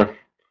Pilsner.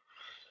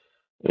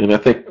 And I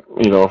think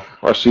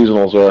our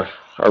seasonals are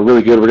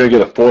really good. We're going to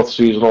get a 4th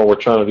seasonal. We're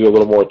trying to do a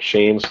little more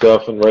chain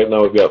stuff, and right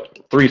now we've got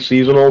 3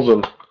 seasonals,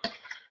 and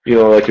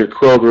like your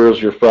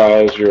Kroger's, your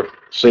Fry's, your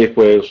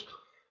Safeways,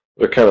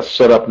 they're kind of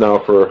set up now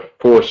for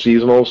 4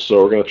 seasonals.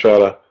 So we're going to try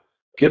to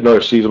get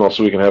another seasonal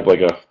so we can have we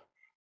don't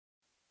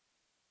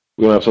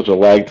have such a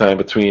lag time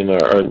between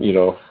our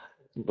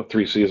the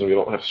 3 season. We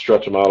don't have to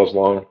stretch them out as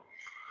long.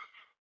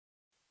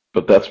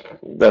 But that's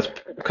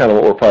kind of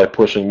what we're probably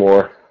pushing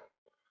more.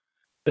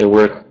 And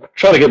we're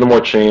trying to get into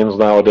more chains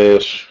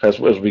nowadays as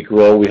we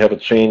grow. We have a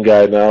chain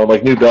guide now.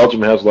 Like New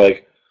Belgium has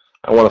like,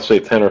 I want to say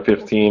 10 or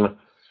 15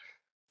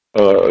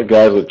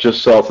 guys that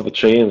just sell to the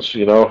chains,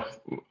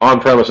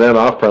 on premise and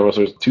off premise.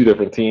 There's 2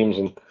 different teams,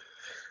 and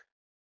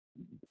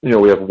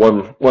we have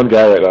one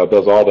guy right now that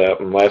does all that.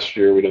 And last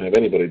year we didn't have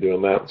anybody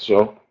doing that.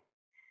 So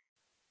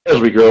as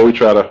we grow, we're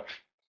trying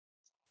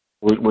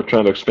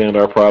to expand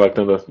our product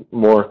into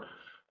more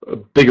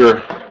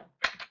bigger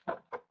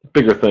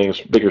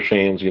things, bigger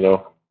chains,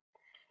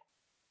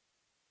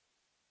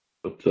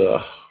 But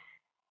I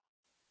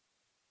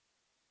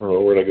don't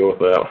know where to go with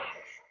that.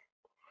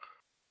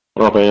 I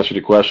don't know if I answered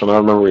your question. I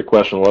don't remember what your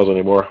question was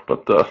anymore.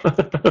 But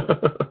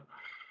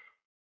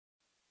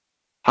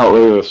how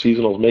early the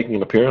seasonal is making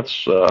an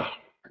appearance? Well,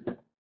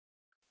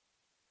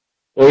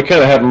 we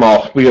kind of have them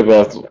all. We have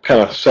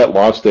kind of set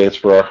launch dates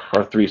for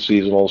our 3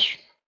 seasonals.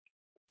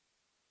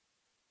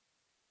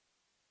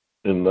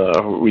 And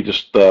we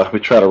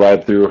try to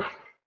ride through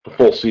the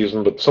full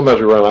season, but sometimes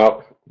we run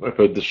out if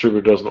a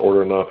distributor doesn't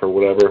order enough or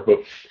whatever.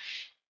 But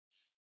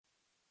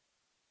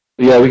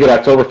yeah, we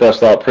get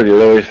Oktoberfest out pretty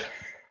early,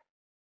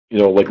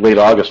 like late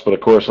August. But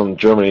of course, in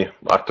Germany,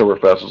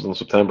 Oktoberfest is in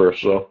September.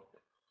 So,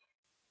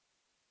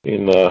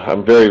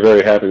 I'm very,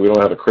 very happy we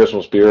don't have a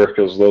Christmas beer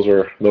because those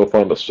are no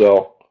fun to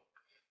sell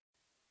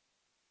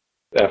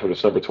after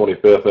December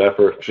 25th,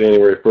 after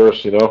January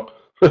 1st,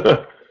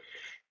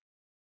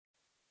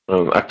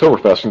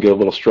 Oktoberfest can get a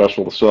little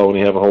stressful to sell when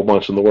you have a whole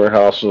bunch in the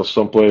warehouse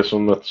someplace,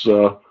 and that's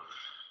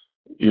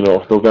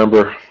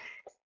November,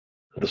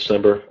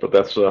 December. But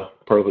that's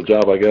part of the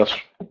job, I guess.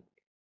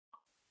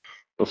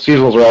 The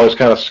seasonals are always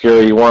kind of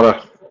scary. You want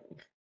to,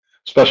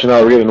 especially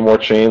now we're getting into more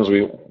chains.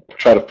 We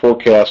try to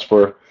forecast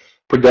for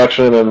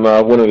production and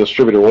when a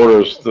distributor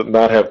orders, to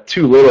not have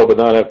too little but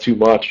not have too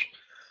much.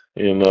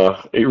 And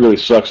it really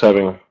sucks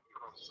having,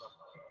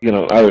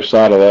 either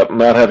side of that.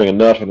 Not having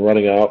enough and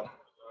running out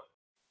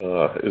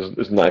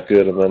is not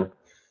good, and then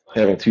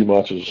having too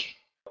much is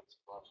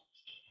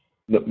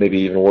maybe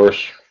even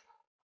worse.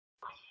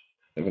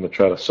 I'm going to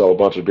try to sell a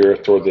bunch of beer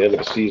towards the end of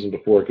the season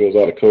before it goes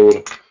out of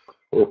code.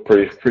 We're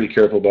pretty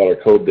careful about our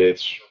code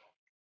dates,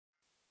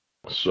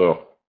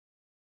 so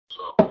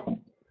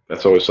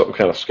that's always something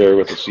kind of scary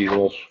with the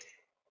seasonals.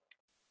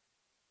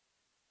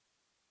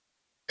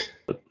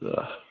 But,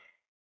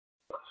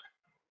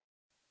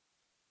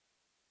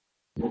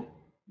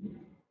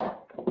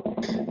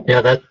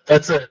 yeah,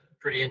 that's a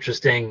pretty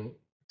interesting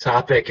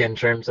topic in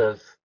terms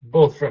of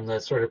both from the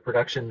sort of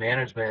production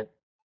management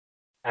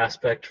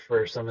aspect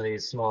for some of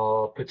these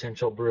small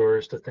potential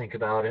brewers to think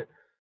about it.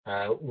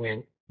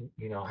 When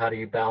how do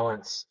you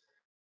balance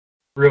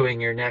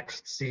brewing your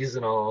next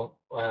seasonal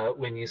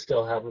when you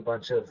still have a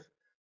bunch of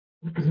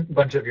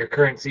your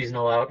current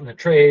seasonal out in the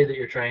trade that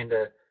you're trying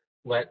to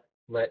let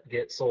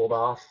get sold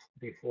off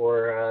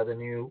before the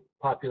new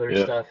popular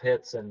stuff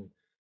hits and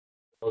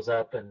goes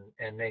up and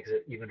makes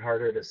it even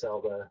harder to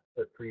sell the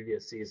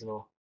previous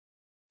seasonal.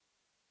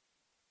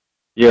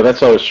 Yeah,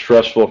 that's always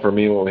stressful for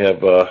me when we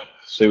have,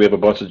 say we have a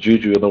bunch of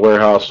Juju in the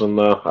warehouse and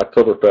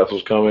Oktoberfest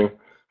is coming,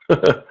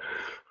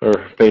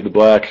 or Fade to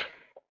Black,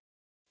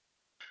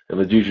 and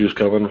the Juju's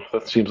coming.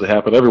 That seems to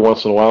happen every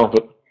once in a while,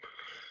 but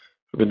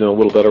we've been doing a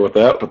little better with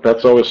that. But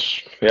that's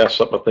always,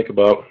 something to think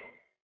about.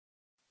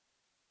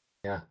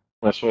 Yeah.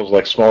 I suppose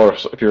like smaller,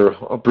 if you're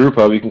a brew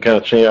pub, you can kind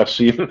of change. I've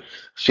seen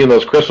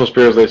those Christmas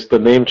beers, the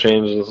name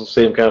changes. It's the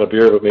same kind of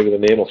beer, but maybe the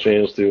name will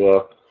change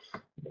to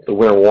the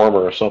Winter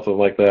Warmer or something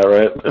like that,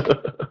 right?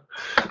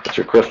 It's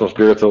your Christmas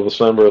beer till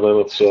December, and then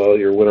it's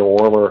your Winter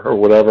Warmer or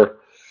whatever.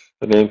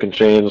 The name can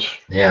change.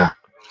 Yeah.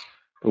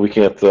 We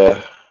can't do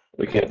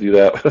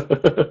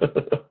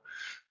that.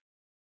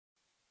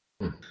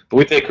 But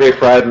we take great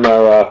pride in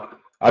our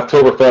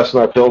Oktoberfest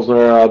and our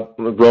Pilsner.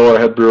 The grower,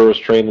 head brewer, is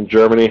trained in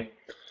Germany.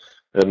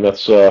 And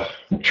that's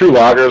true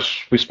lagers.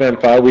 We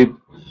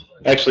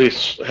actually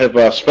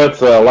have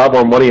spent a lot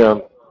more money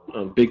on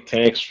big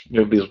tanks.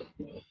 These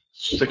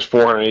 6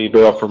 480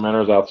 barrel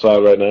fermenters outside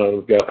right now.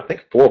 We've got, I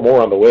think, 4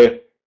 more on the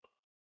way.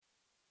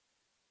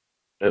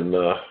 And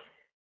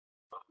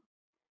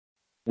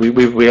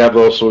we have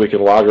those so we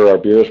can lager our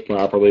beers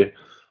properly.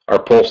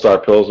 Our Polestar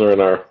Pilsner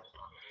and our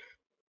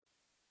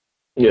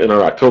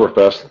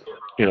Oktoberfest,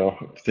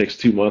 it takes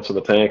 2 months in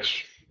the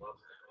tanks.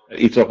 It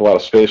eats up a lot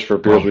of space for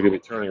beers we're going to be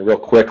turning real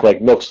quick. Like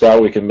milk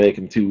stout we can make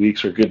in 2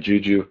 weeks, or good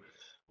Juju.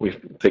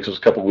 It takes us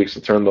a couple of weeks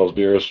to turn those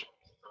beers.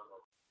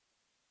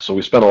 So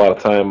we spend a lot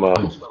of time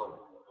on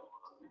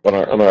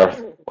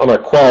our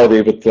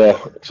quality, but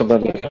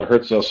sometimes it kind of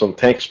hurts us on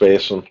tank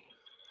space.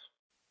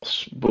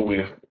 But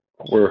we're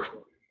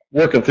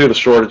working through the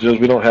shortages.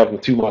 We don't have them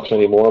too much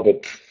anymore,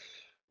 but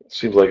it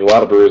seems like a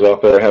lot of brewers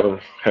out there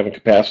having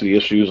capacity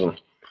issues,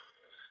 and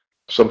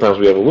sometimes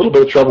we have a little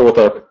bit of trouble with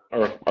our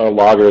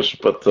lagers,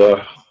 but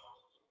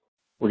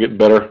we're getting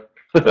better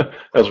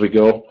as we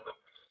go.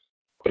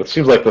 But it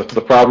seems like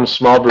the problems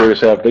small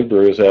breweries have, big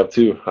breweries have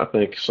too. I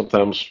think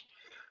sometimes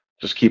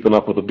just keeping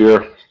up with the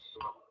beer.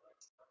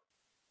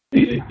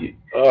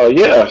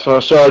 Yeah, so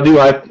we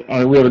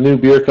have a new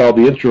beer called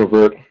the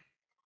Introvert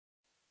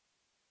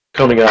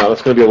coming out.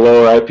 It's going to be a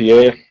lower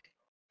IPA.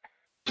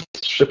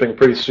 It's shipping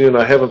pretty soon.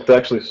 I haven't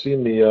actually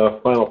seen the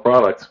final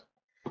product.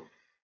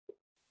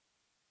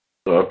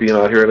 Being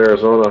out here in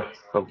Arizona,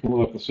 I'm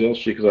pulling up the sales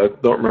sheet because I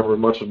don't remember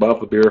much about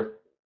the beer.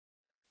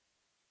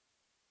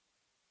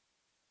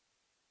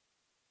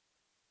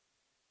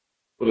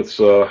 But it's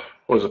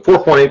what is it?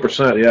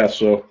 4.8%. Yeah,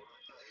 so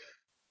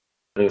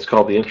and it's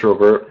called the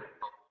Introvert.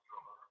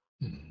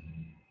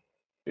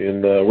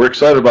 And we're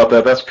excited about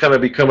that. That's kind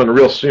of becoming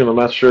real soon. I'm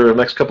not sure. The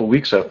next couple of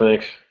weeks, I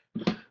think.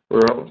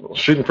 We're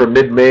shooting for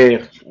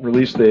mid-May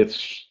release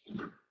dates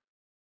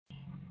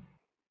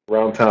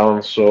around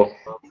town, so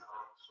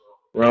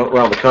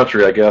around the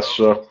country, I guess.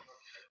 So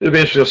it'll be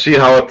interesting to see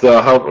how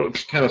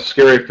it's kind of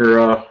scary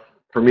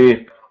for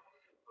me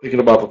thinking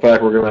about the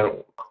fact we're gonna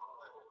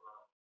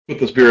put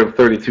this beer in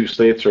 32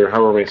 states or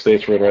however many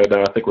states we're in right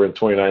now. I think we're in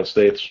 29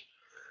 states,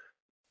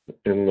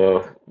 and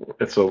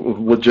it's a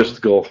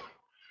logistical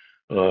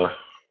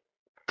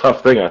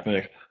tough thing, I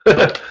think.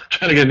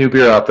 Trying to get a new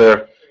beer out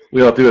there. We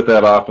don't do it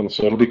that often,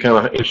 so it'll be kind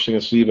of interesting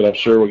to see, but I'm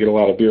sure we'll get a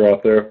lot of beer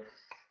out there.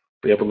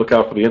 But yeah, but look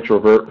out for the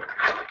Introvert.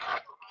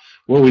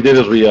 What we did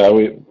is we had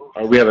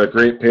a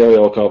great pale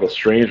ale called the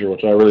Stranger,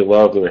 which I really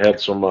loved, and it had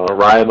some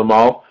rye in the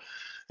malt.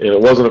 And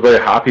it wasn't a very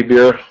hoppy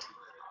beer,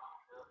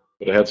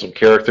 but it had some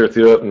character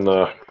to it, and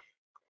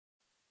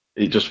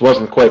it just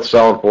wasn't quite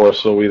selling for us,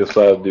 so we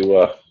decided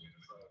to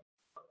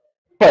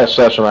try a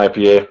session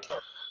IPA.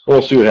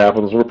 We'll see what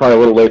happens. We're probably a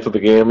little late to the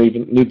game.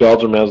 Even New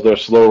Belgium has their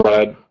slow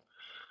ride.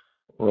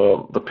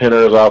 The Pinner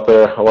is out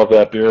there. I love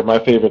that beer. My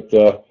favorite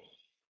that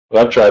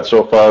I've tried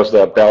so far is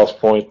that Ballast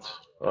Point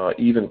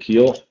Even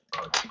Keel.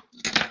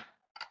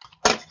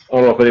 I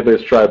don't know if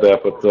anybody's tried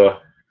that, but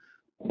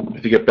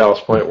if you get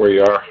Ballast Point where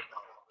you are,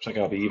 check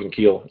out the Even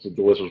Keel. It's a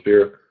delicious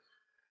beer.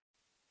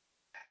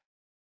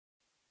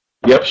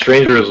 Yep,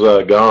 Stranger is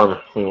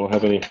gone. We don't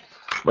have any.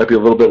 Might be a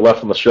little bit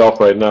left on the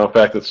shelf right now. In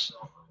fact,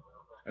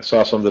 I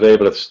saw some today,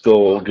 but it's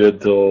still good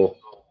till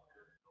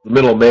the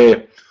middle of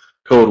May,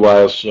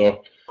 code-wise.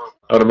 So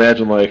I would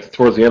imagine, like,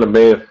 towards the end of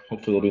May,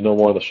 hopefully there'll be no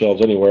more on the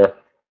shelves anywhere.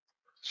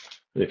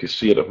 And if you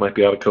see it, it might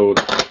be out of code,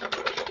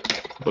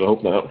 but I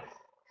hope not.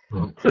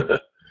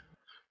 But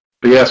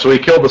yeah, so we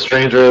killed the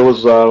Stranger. It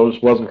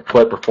wasn't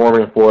quite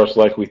performing for us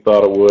like we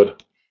thought it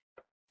would,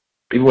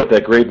 even with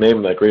that great name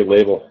and that great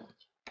label.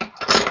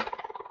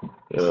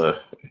 Not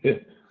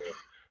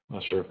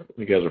sure if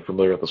you guys are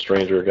familiar with the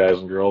Stranger, guys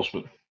and girls,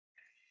 but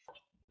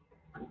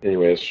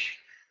anyways,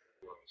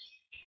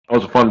 that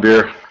was a fun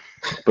beer.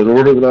 But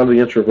we're moving on to the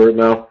Introvert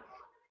now.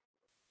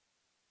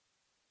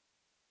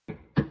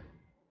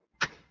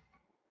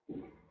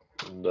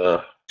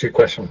 And, Good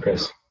question,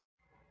 Chris.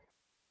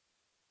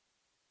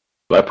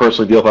 I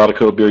personally deal with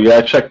out-of-code beer. Yeah,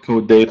 I check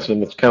code dates,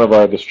 and it's kind of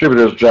our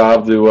distributor's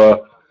job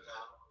to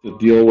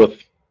deal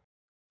with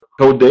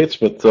code dates.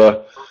 But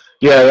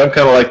yeah, I'm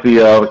kind of like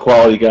the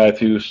quality guy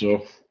too.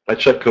 So I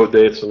check code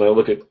dates, and I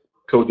look at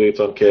code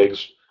dates on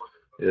kegs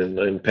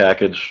and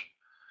package.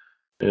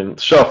 And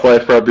shelf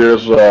life for our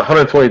beers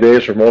 120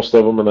 days for most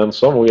of them, and then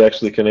some we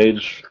actually can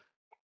age.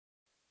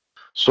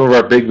 Some of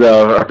our big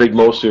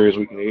Mo series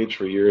we can age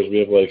for years. We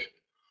have like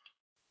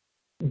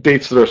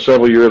dates that are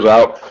several years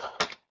out.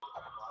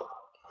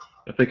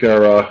 I think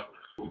our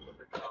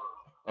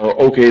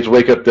Oak Age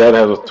Wake Up Dead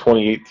has a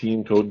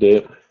 2018 code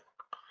date.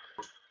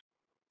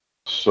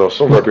 So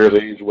some of our beers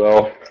age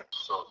well.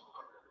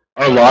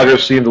 Our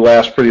lagers seem to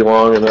last pretty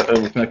long, and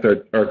in fact,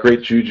 our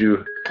Great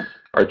Juju,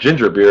 our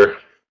ginger beer,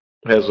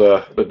 has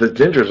but the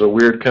ginger is a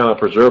weird kind of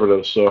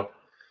preservative. So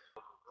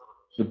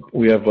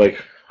we have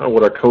like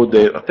what our code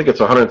date. I think it's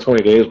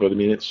 120 days, but I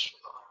mean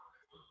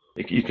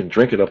you can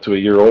drink it up to a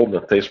year old, and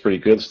it tastes pretty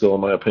good still,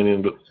 in my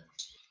opinion. But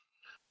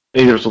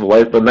here's the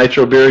light, the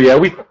Nitro beer. Yeah,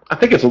 I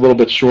think it's a little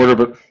bit shorter,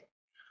 but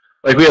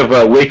like we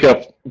have Wake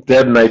Up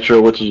Dead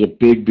Nitro, which is a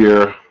big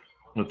beer,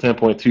 with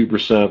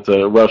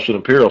 10.2% Russian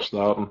Imperial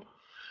Stout, and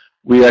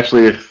we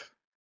actually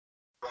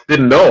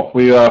didn't know.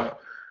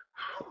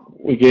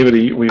 We gave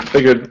it we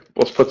figured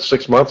let's put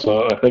 6 months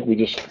on it. I think we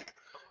just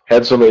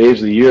had some at the age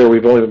of the year.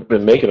 We've only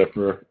been making it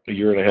for a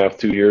year and a half,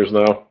 2 years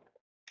now.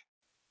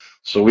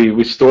 So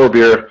we store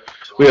beer.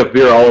 We have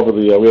beer all over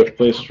we have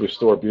places we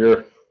store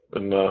beer,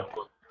 and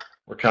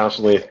we're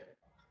constantly,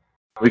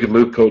 we can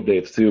move code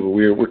dates too, but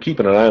we're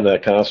keeping an eye on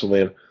that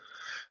constantly, and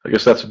I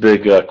guess that's a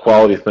big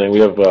quality thing. We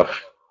have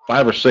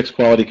 5 or 6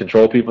 quality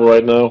control people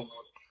right now,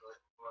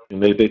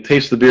 and they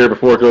taste the beer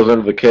before it goes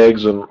into the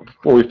kegs, and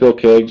before we fill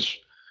kegs.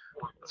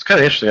 It's kind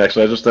of interesting,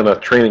 actually. I just done a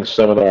training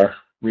seminar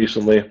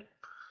recently.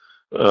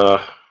 So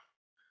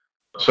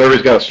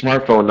everybody's got a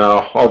smartphone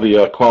now. All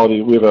the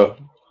quality, we have a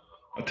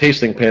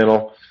tasting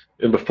panel,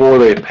 and before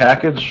they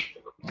package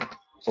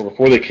or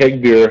before they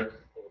keg beer,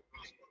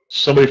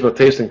 somebody from the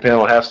tasting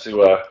panel has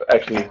to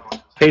actually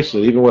taste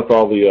it, even with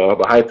all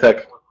the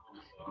high-tech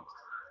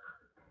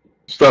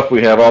stuff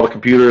we have, all the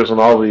computers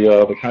and all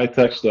the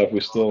high-tech stuff. We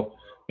still,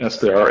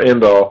 that's our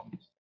end all.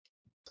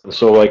 And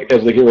so, like,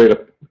 as they get ready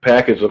to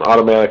package, an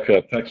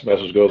automatic text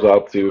message goes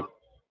out to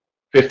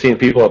 15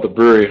 people at the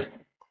brewery,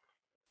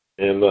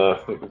 and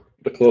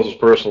the closest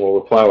person will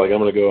reply, like, I'm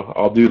going to go,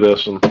 I'll do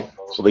this. And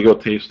so they go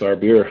taste our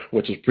beer,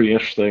 which is pretty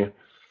interesting.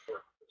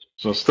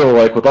 So still,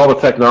 like, with all the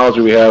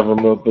technology we have and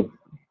the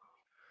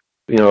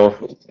you know,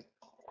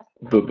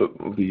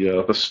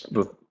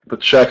 the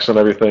checks and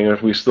everything,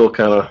 we still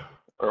kind of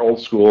are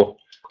old school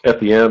at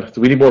the end.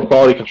 Do we need more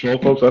quality control,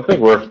 folks? I think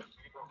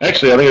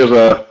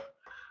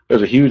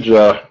there's a huge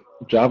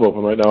job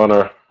open right now on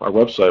our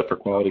website for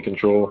quality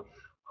control.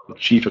 The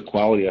chief of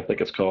quality, I think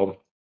it's called.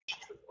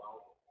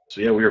 So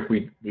yeah, we're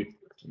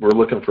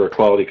looking for a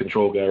quality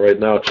control guy right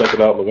now. Check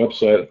it out on the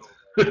website.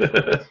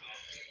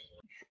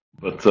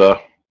 But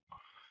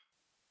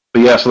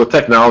yeah, so the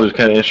technology is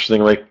kind of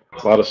interesting. Like,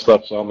 a lot of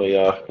stuff's on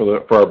the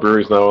for our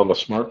breweries now on the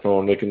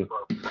smartphone.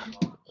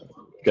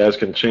 Guys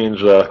can change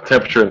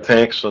temperature in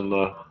tanks, and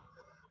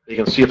you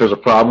can see if there's a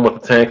problem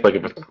with the tank. Like,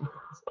 if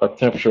a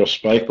temperature will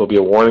spike, there'll be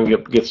a warning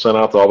get sent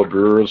out to all the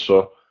brewers.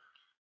 So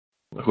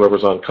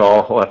whoever's on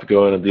call will have to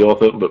go in and deal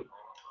with it. But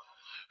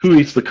who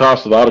eats the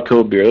cost of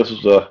out-of-code beer? This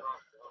is a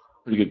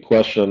pretty good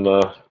question.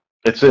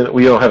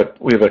 We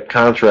have a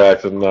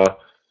contract, and the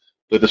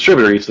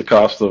distributor eats the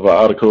cost of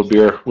out-of-code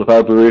beer with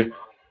our brewery.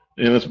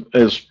 And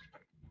as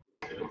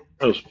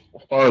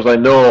far as I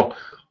know,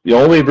 the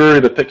only brewery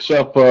that picks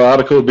up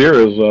out-of-code beer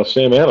is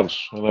Sam Adams,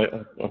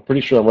 and I'm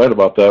pretty sure I'm right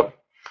about that.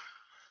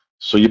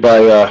 So you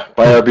buy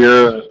our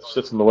beer, it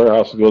sits in the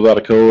warehouse and goes out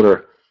of code,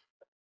 or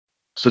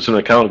sits in an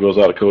account and goes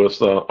out of code.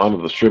 It's on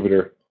the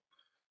distributor.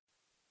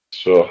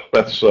 So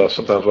that's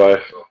sometimes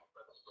why,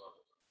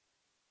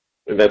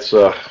 and that's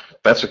a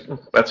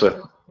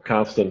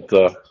constant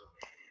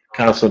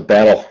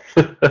battle.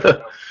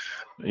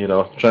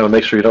 Trying to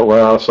make sure you don't run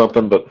out of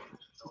something, but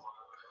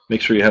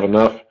make sure you have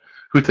enough.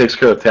 Who takes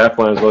care of tap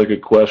line is a really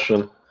good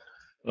question.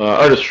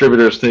 Our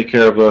distributors take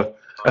care of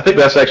I think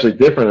that's actually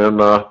different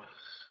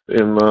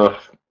in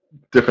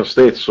different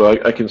states. So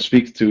I can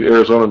speak to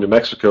Arizona, New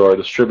Mexico. Our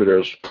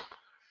distributors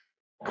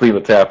clean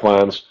the tap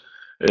lines.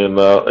 And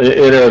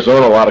in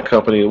Arizona, a lot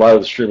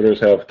of distributors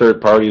have third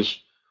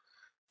parties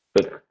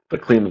that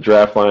clean the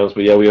draft lines.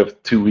 But yeah, we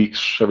have 2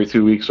 weeks. Every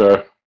 2 weeks,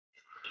 our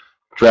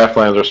draft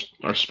lines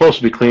are supposed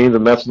to be cleaned,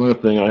 and that's another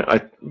thing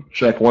I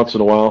check once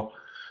in a while.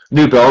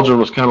 New Belgium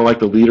was kind of like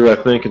the leader, I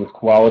think, in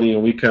quality,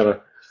 and we kind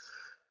of,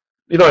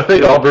 I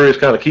think all breweries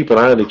kind of keep an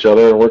eye on each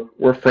other, and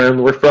we're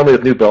friendly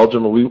with New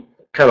Belgium, and we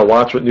kind of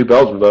watch what New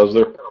Belgium does.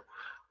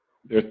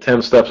 They're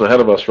 10 steps ahead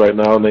of us right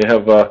now, and they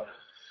have a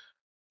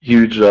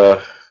huge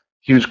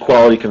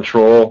quality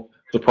control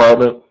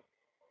department,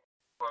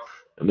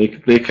 and they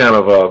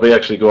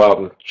actually go out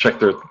and check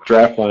their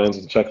draft lines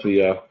and check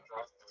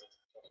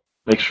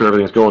make sure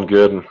everything's going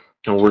good, and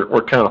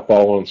we're kind of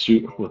following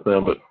suit with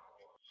them. But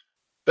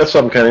that's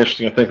something kind of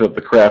interesting, I think, that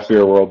the craft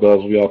beer world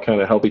does. We all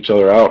kind of help each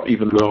other out,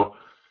 even though,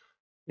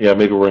 yeah,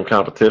 maybe we're in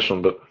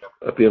competition, but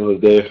at the end of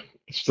the day,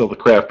 it's still the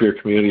craft beer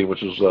community,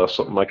 which is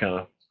something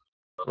I'm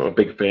a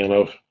big fan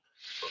of.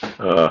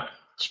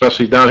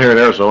 Especially down here in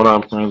Arizona,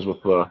 I'm friends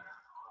with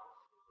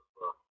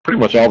pretty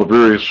much all the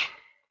breweries.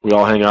 We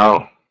all hang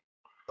out,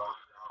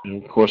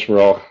 and of course,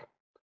 we're all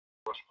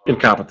in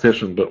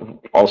competition, but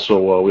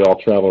also we all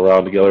travel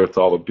around together to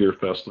all the beer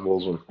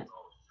festivals,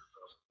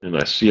 and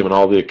I see them in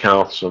all the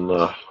accounts, and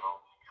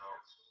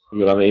we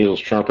get on the Angel's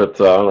Trumpet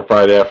on a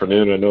Friday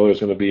afternoon. I know there's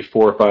going to be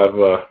 4 or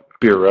 5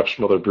 beer reps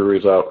from other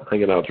breweries out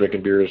hanging out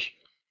drinking beers,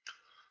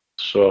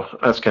 so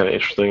that's kind of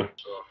interesting.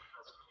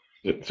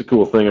 It's a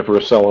cool thing if we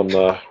were selling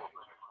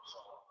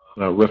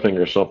riffing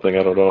or something.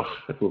 I don't know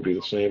if it would be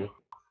the same.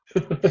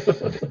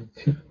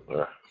 All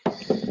right.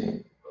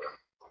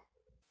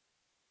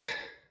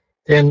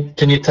 Dan,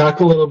 can you talk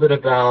a little bit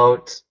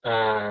about,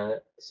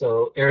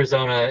 so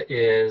Arizona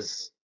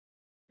is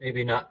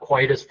maybe not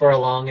quite as far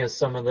along as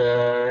some of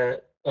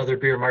the other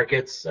beer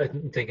markets.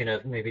 I'm thinking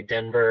of maybe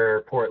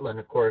Denver, Portland,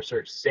 of course,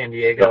 or San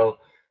Diego.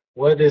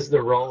 What is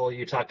the role?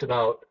 You talked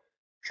about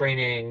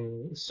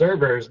training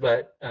servers,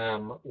 but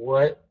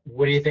what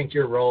do you think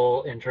your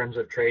role in terms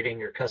of training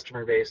your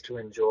customer base to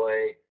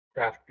enjoy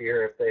craft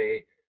beer if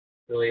they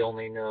really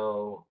only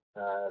know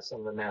some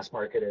of the mass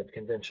marketed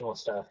conventional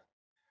stuff?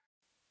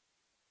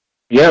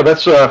 Yeah,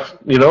 that's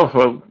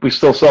we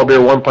still sell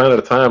beer one pint at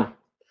a time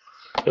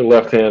at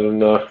Left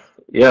Hand,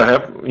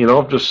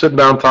 and just sitting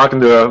down talking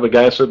to the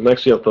guy sitting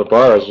next to you at the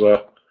bars,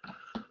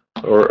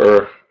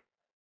 or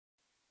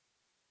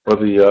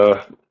the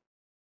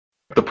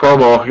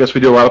promo. I guess we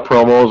do a lot of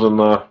promos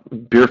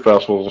and beer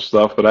festivals and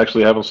stuff, but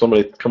actually having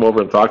somebody come over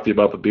and talk to you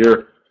about the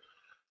beer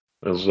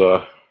is,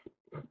 I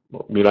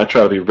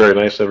try to be very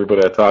nice to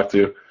everybody I talk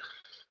to.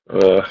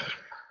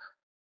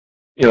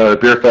 At a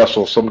beer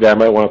festival, some guy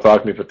might want to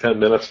talk to me for 10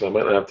 minutes, and I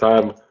might not have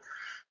time.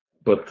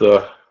 But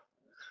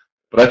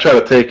I try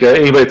to take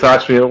anybody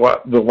talks to me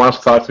that wants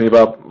to talk to me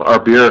about our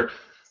beer.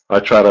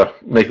 I try to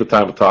make the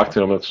time to talk to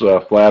them. It's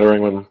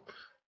flattering when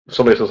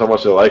somebody says how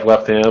much they like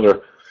Left Hand,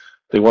 or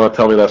they want to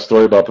tell me that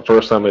story about the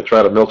first time they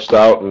tried a milk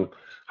stout and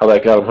how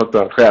that got them hooked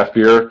on craft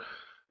beer.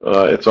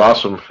 It's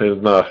awesome,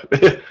 and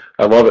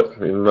I love it.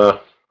 And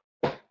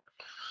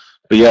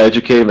but yeah,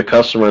 educating the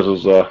customers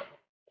is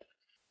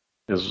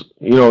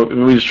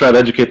we just try to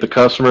educate the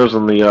customers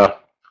and of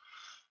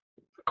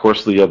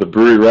course the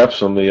brewery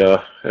reps and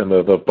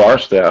the bar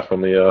staff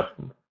and the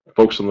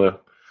folks in the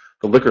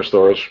liquor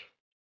stores.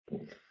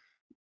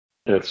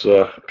 It's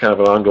kind of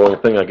an ongoing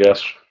thing, I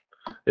guess.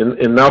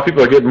 And now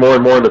people are getting more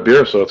and more into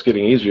beer, so it's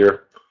getting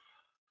easier.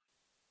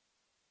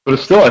 But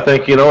it's still, I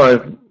think,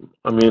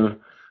 I mean,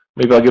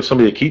 maybe I'll give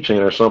somebody a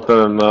keychain or something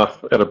and,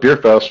 at a beer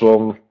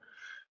festival,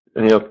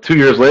 and 2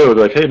 years later,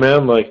 they're like, hey,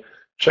 man, like,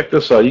 check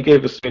this out. You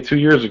gave this to me 2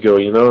 years ago,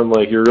 and,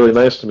 like, you're really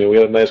nice to me. We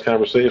had a nice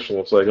conversation.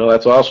 It's like, oh,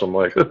 that's awesome.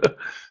 Like, I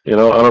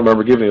don't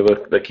remember giving you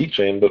the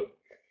keychain, but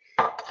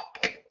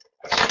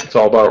it's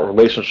all about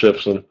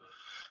relationships. And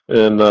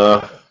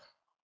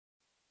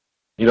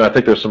I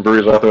think there's some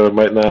breweries out there that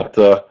might not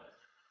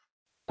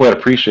quite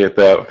appreciate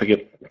that if they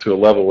get to a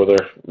level where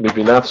they're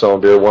maybe not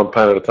selling beer 1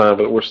 pint at a time,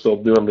 but we're still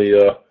doing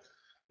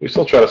we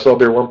still try to sell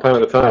beer 1 pint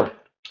at a time.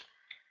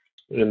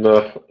 And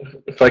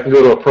if I can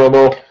go to a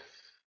promo,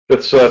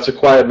 it's a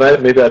quiet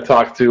night. Maybe I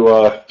talk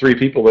to 3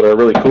 people that are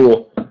really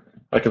cool.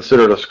 I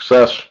consider it a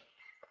success.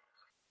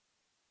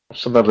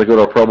 Sometimes I go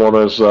to a promo and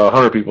there's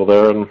 100 people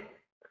there, and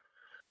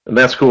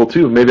that's cool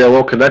too. Maybe I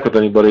won't connect with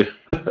anybody,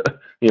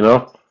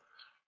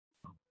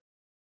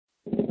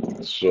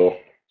 So,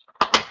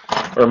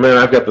 or man,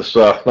 I've got this.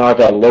 Now I've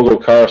got a logo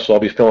car, so I'll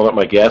be filling up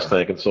my gas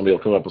tank, and somebody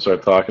will come up and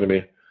start talking to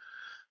me.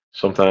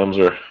 Sometimes,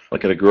 or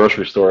like at a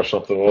grocery store or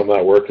something when I'm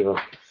not working,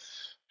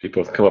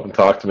 people come up and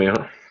talk to me.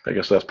 I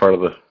guess that's part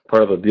of the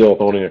deal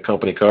with owning a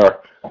company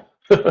car.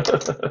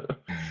 But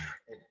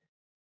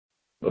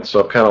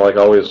so I'm kind of like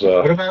always.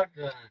 What about?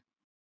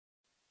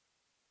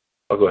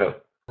 I'll go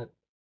ahead.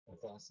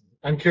 That's awesome.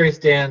 I'm curious,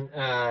 Dan.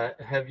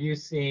 Have you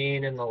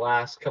seen in the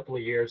last couple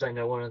of years? I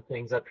know one of the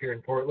things up here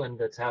in Portland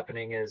that's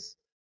happening is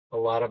a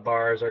lot of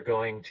bars are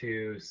going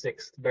to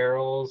 6th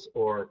barrels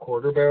or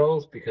quarter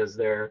barrels because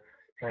they're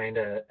trying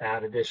to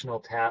add additional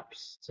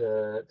taps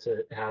to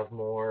have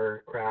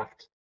more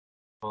craft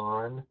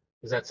on.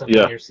 Is that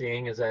something you're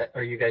seeing?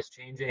 Are you guys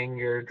changing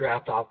your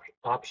draft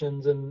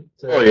options in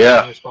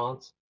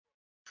response?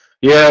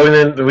 Yeah,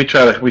 we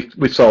try to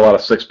we sell a lot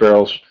of 6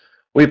 barrels.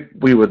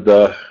 We would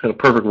in a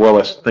perfect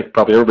world, I think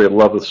probably everybody would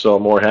love to sell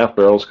more half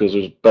barrels because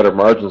there's better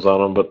margins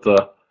on them. But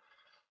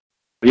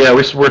yeah,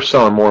 we're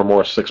selling more and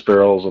more 6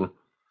 barrels,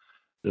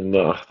 and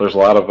there's a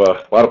lot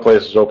of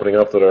places opening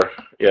up that are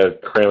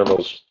cramming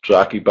those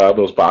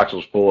those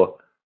boxes full of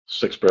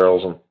 6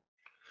 barrels, and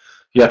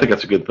yeah, I think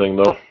that's a good thing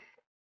though.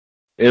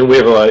 And we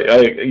have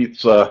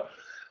it's a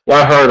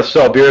lot harder to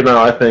sell beer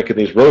now, I think, in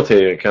these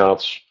rotating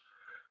accounts.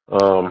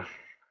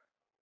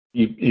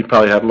 You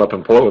probably have them up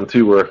in Portland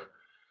too, where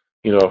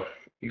you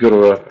go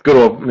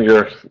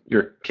to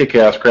your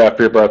kick-ass craft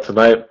beer bar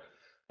tonight,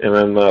 and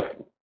then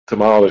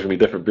tomorrow there's gonna be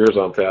different beers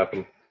on tap,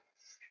 and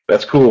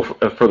that's cool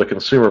for the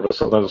consumer. But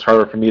sometimes it's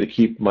harder for me to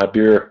keep my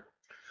beer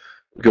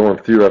going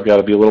through. I've got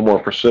to be a little more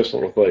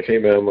persistent with like, hey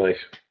man, like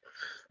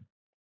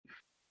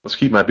let's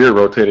keep my beer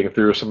rotating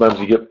through. Sometimes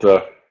you get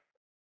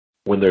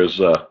when there's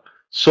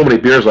so many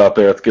beers out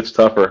there, it gets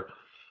tougher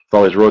with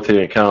all these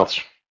rotating accounts.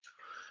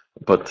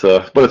 But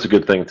it's a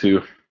good thing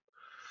too.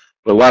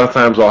 But a lot of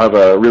times I'll have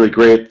a really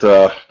great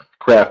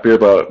craft beer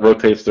that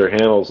rotates their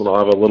handles, and I'll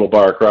have a little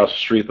bar across the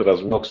street that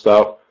has a milk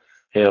stout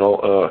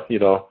handle.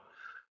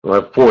 I'll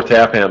have 4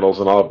 tap handles,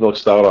 and I'll have milk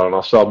stout on, and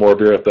I'll sell more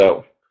beer at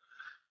that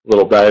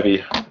little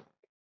divey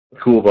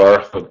cool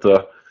bar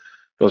that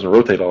doesn't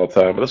rotate all the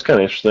time. But that's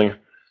kind of interesting.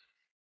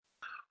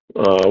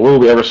 Will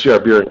we ever see our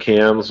beer in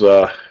cans?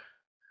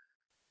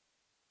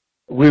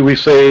 We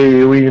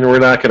say we're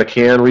not going to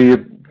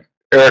can.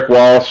 Eric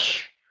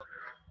Walsh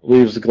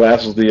leaves the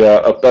glasses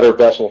a better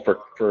vessel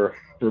for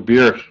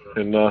beer,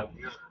 and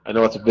I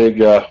know it's a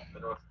big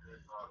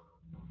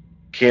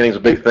canning's a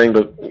big thing,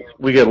 but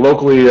we get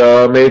locally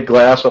made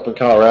glass up in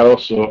Colorado,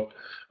 so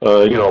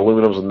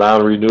aluminum's a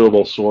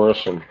non-renewable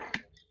source, and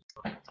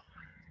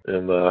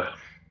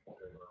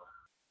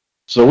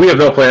so we have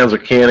no plans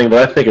of canning,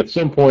 but I think at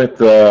some point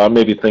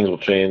maybe things will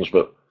change,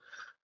 but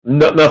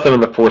nothing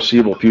in the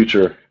foreseeable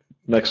future.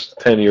 Next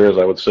 10 years,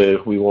 I would say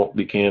we won't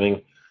be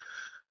canning.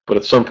 But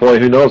at some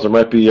point, who knows? There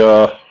might be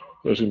there's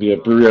going to be a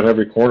brewery on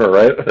every corner,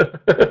 right?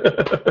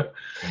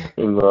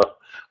 And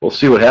we'll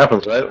see what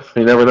happens, right?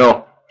 You never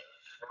know.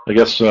 I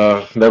guess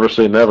never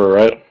say never,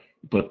 right?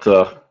 But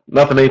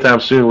nothing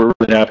anytime soon. We're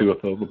really happy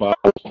with the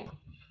bottles.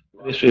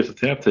 Initiates the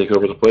tap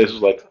takeover to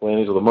places like the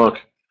Flannies or the Monk.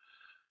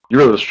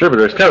 You're the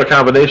distributor. It's kind of a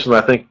combination,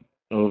 I think,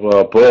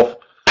 of both.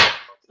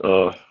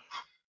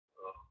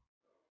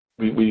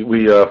 We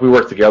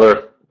work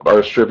together,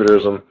 our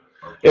distributors and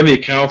the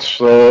accounts.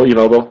 So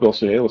they'll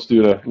say, hey, let's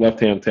do a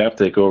left-hand tap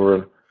takeover.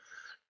 And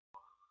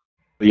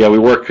yeah, we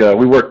work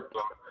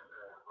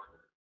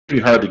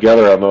pretty hard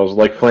together on those.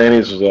 Like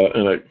Flannies is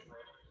in a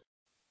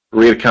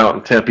great account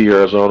in Tempe,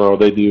 Arizona.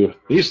 They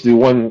used to do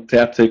one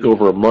tap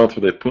takeover a month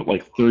where they put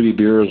like 30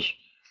 beers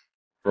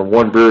from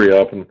one brewery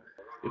up, and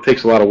it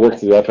takes a lot of work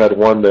to do. I've had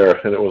one there,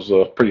 and it was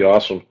pretty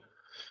awesome.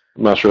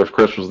 I'm not sure if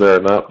Chris was there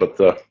or not, but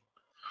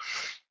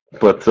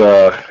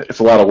it's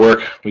a lot of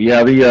work. But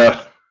yeah,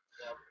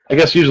 I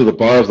guess usually the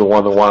bar is the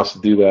one that wants to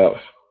do that.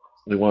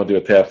 They want to do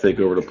a tap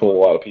takeover to pull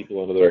a lot of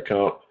people into their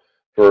account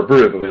for a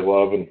brew that they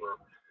love, and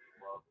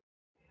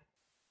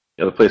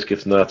yeah, the place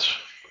gets nuts.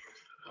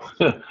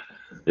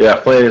 Yeah,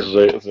 place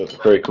is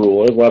very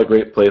cool. There's a lot of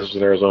great places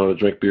in Arizona to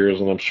drink beers,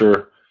 and I'm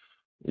sure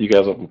you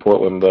guys up in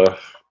Portland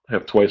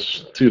have 2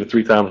 to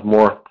 3 times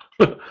more.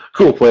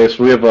 Cool place.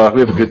 We have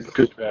a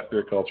good craft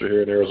beer culture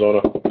here in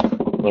Arizona.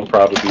 I'm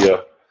proud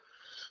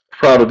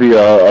to be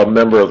a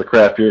member of the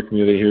craft beer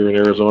community here in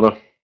Arizona,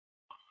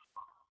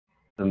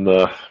 and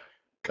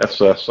that's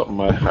something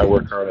I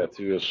work hard at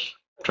too. Is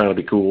trying to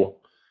be cool,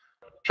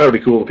 trying to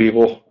be cool to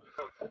people.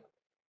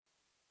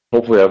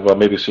 Hopefully, I've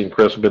maybe seen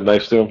Chris and been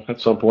nice to him at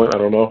some point. I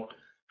don't know.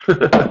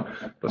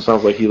 But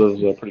sounds like he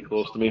lives pretty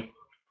close to me.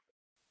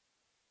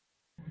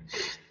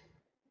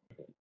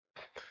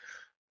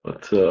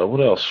 But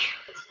what else?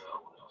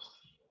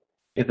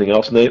 Anything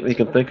else, Nate, that you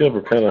can think of?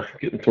 We're kind of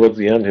getting towards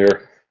the end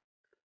here.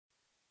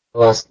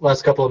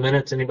 Last couple of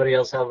minutes. Anybody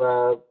else have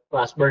a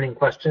last burning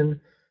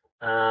question?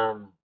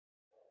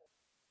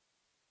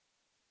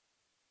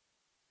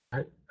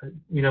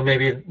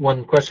 Maybe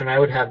one question I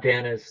would have,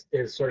 Dan, is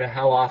sort of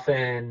how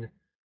often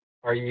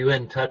are you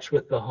in touch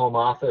with the home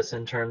office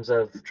in terms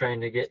of trying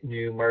to get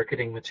new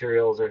marketing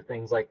materials or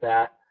things like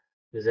that?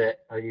 Is it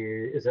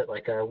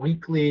like a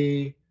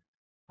weekly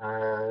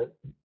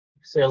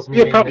sales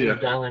meeting that you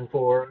dial in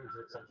for? Is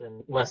it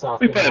something less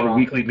often? We probably have a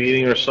weekly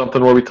meeting or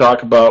something where we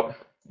talk about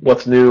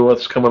what's new,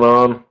 what's coming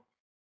on.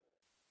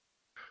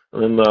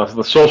 And then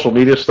the social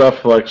media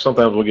stuff, like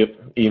sometimes we'll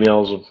get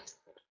emails of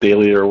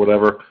daily or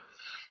whatever,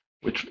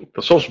 which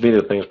the social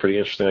media thing is pretty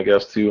interesting, I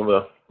guess,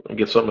 too. And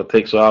get something that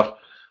takes off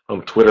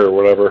on Twitter or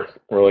whatever,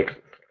 where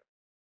like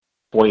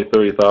 20,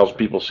 30,000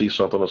 people see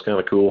something that's kind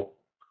of cool.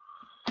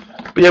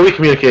 But yeah, we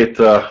communicate.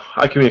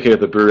 I communicate at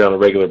the brewery on a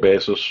regular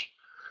basis,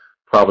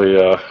 probably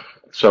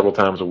several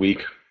times a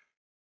week,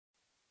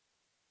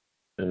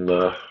 and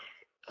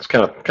it's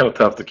kind of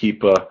tough to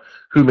keep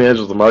who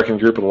manages the marketing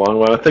group in the long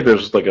run. I think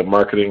there's like a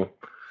marketing.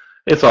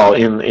 It's all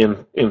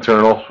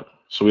internal.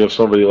 So we have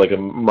somebody like a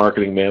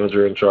marketing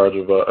manager in charge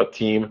of a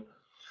team,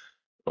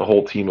 a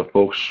whole team of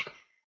folks.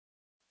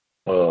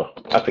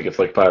 I think it's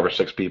like 5 or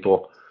 6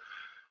 people.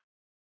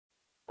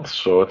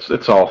 So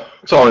it's all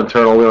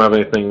internal. We don't have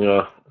anything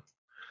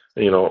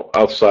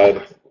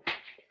outside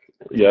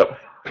yet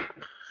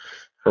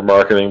for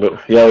marketing.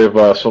 But yeah, we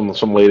have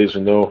some ladies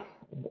who know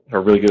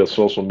are really good at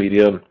social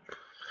media, and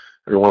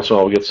every once in a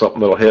while we get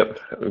something that'll hit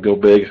and go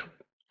big.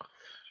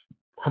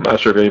 I'm not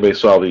sure if anybody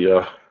saw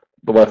the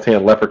Left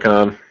Hand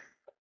Leprechaun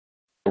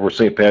over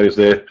St. Patty's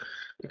Day.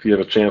 If you have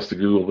a chance to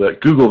Google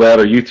that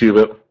or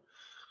YouTube it.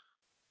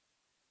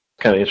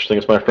 Kind of interesting.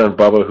 It's my friend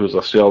Bubba, who's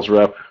a sales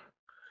rep,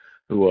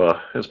 who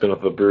has been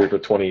with the brewery for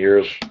 20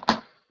 years,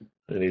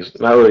 and he's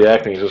not really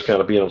acting; he's just kind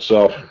of being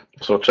himself.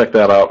 So check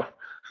that out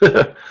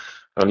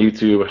on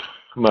YouTube.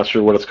 I'm not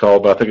sure what it's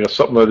called, but I think it's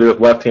something to do with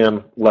Left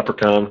Hand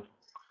Leprechaun.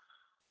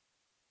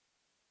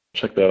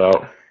 Check that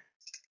out.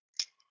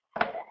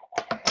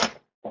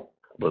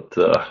 But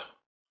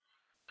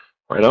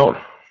right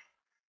on.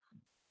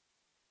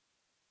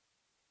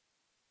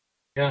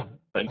 Yeah,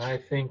 Thanks. I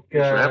think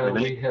Thanks for having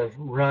me. we have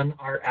run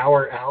our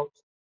hour out.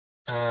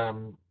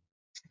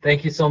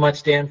 Thank you so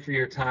much, Dan, for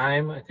your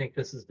time. I think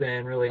this has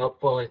been really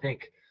helpful. I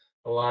think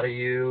a lot of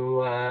you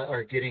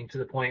are getting to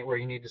the point where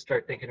you need to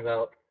start thinking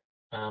about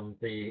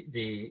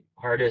the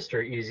hardest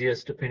or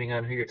easiest, depending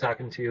on who you're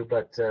talking to,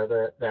 but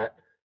that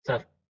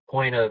tough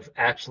point of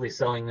actually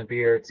selling the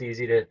beer. It's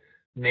easy to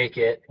make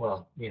it.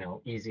 Well,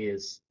 easy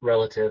is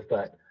relative,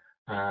 but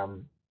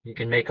you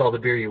can make all the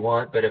beer you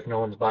want, but if no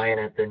one's buying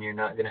it, then you're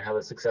not going to have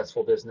a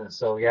successful business.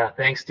 So yeah,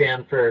 thanks,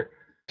 Dan, for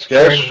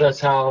sharing with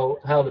us how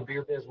the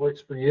beer biz works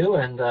for you,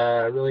 and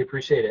I really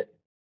appreciate it.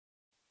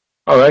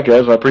 All right,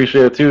 guys, I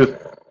appreciate it too.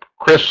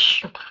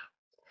 Chris,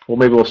 well,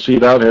 maybe we'll see you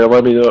down here.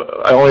 Let me know.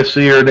 I only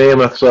see your name.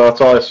 That's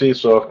all I see.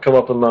 So come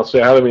up and say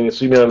hi to me and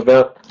see me at an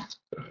event,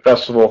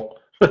 festival.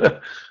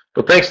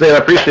 But thanks, Dan. I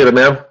appreciate it,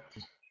 man.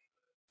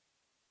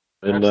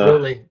 And,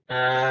 absolutely.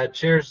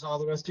 Cheers to all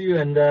the rest of you,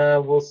 and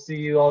we'll see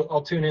you.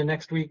 I'll tune in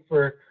next week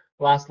for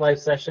last live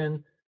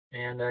session,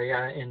 and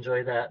yeah,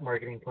 enjoy that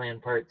marketing plan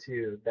part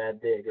 2.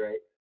 Bad dig, right?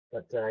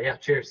 But yeah,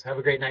 cheers. Have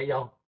a great night,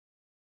 y'all.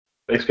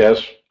 Thanks,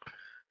 guys.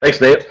 Thanks,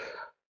 Nate.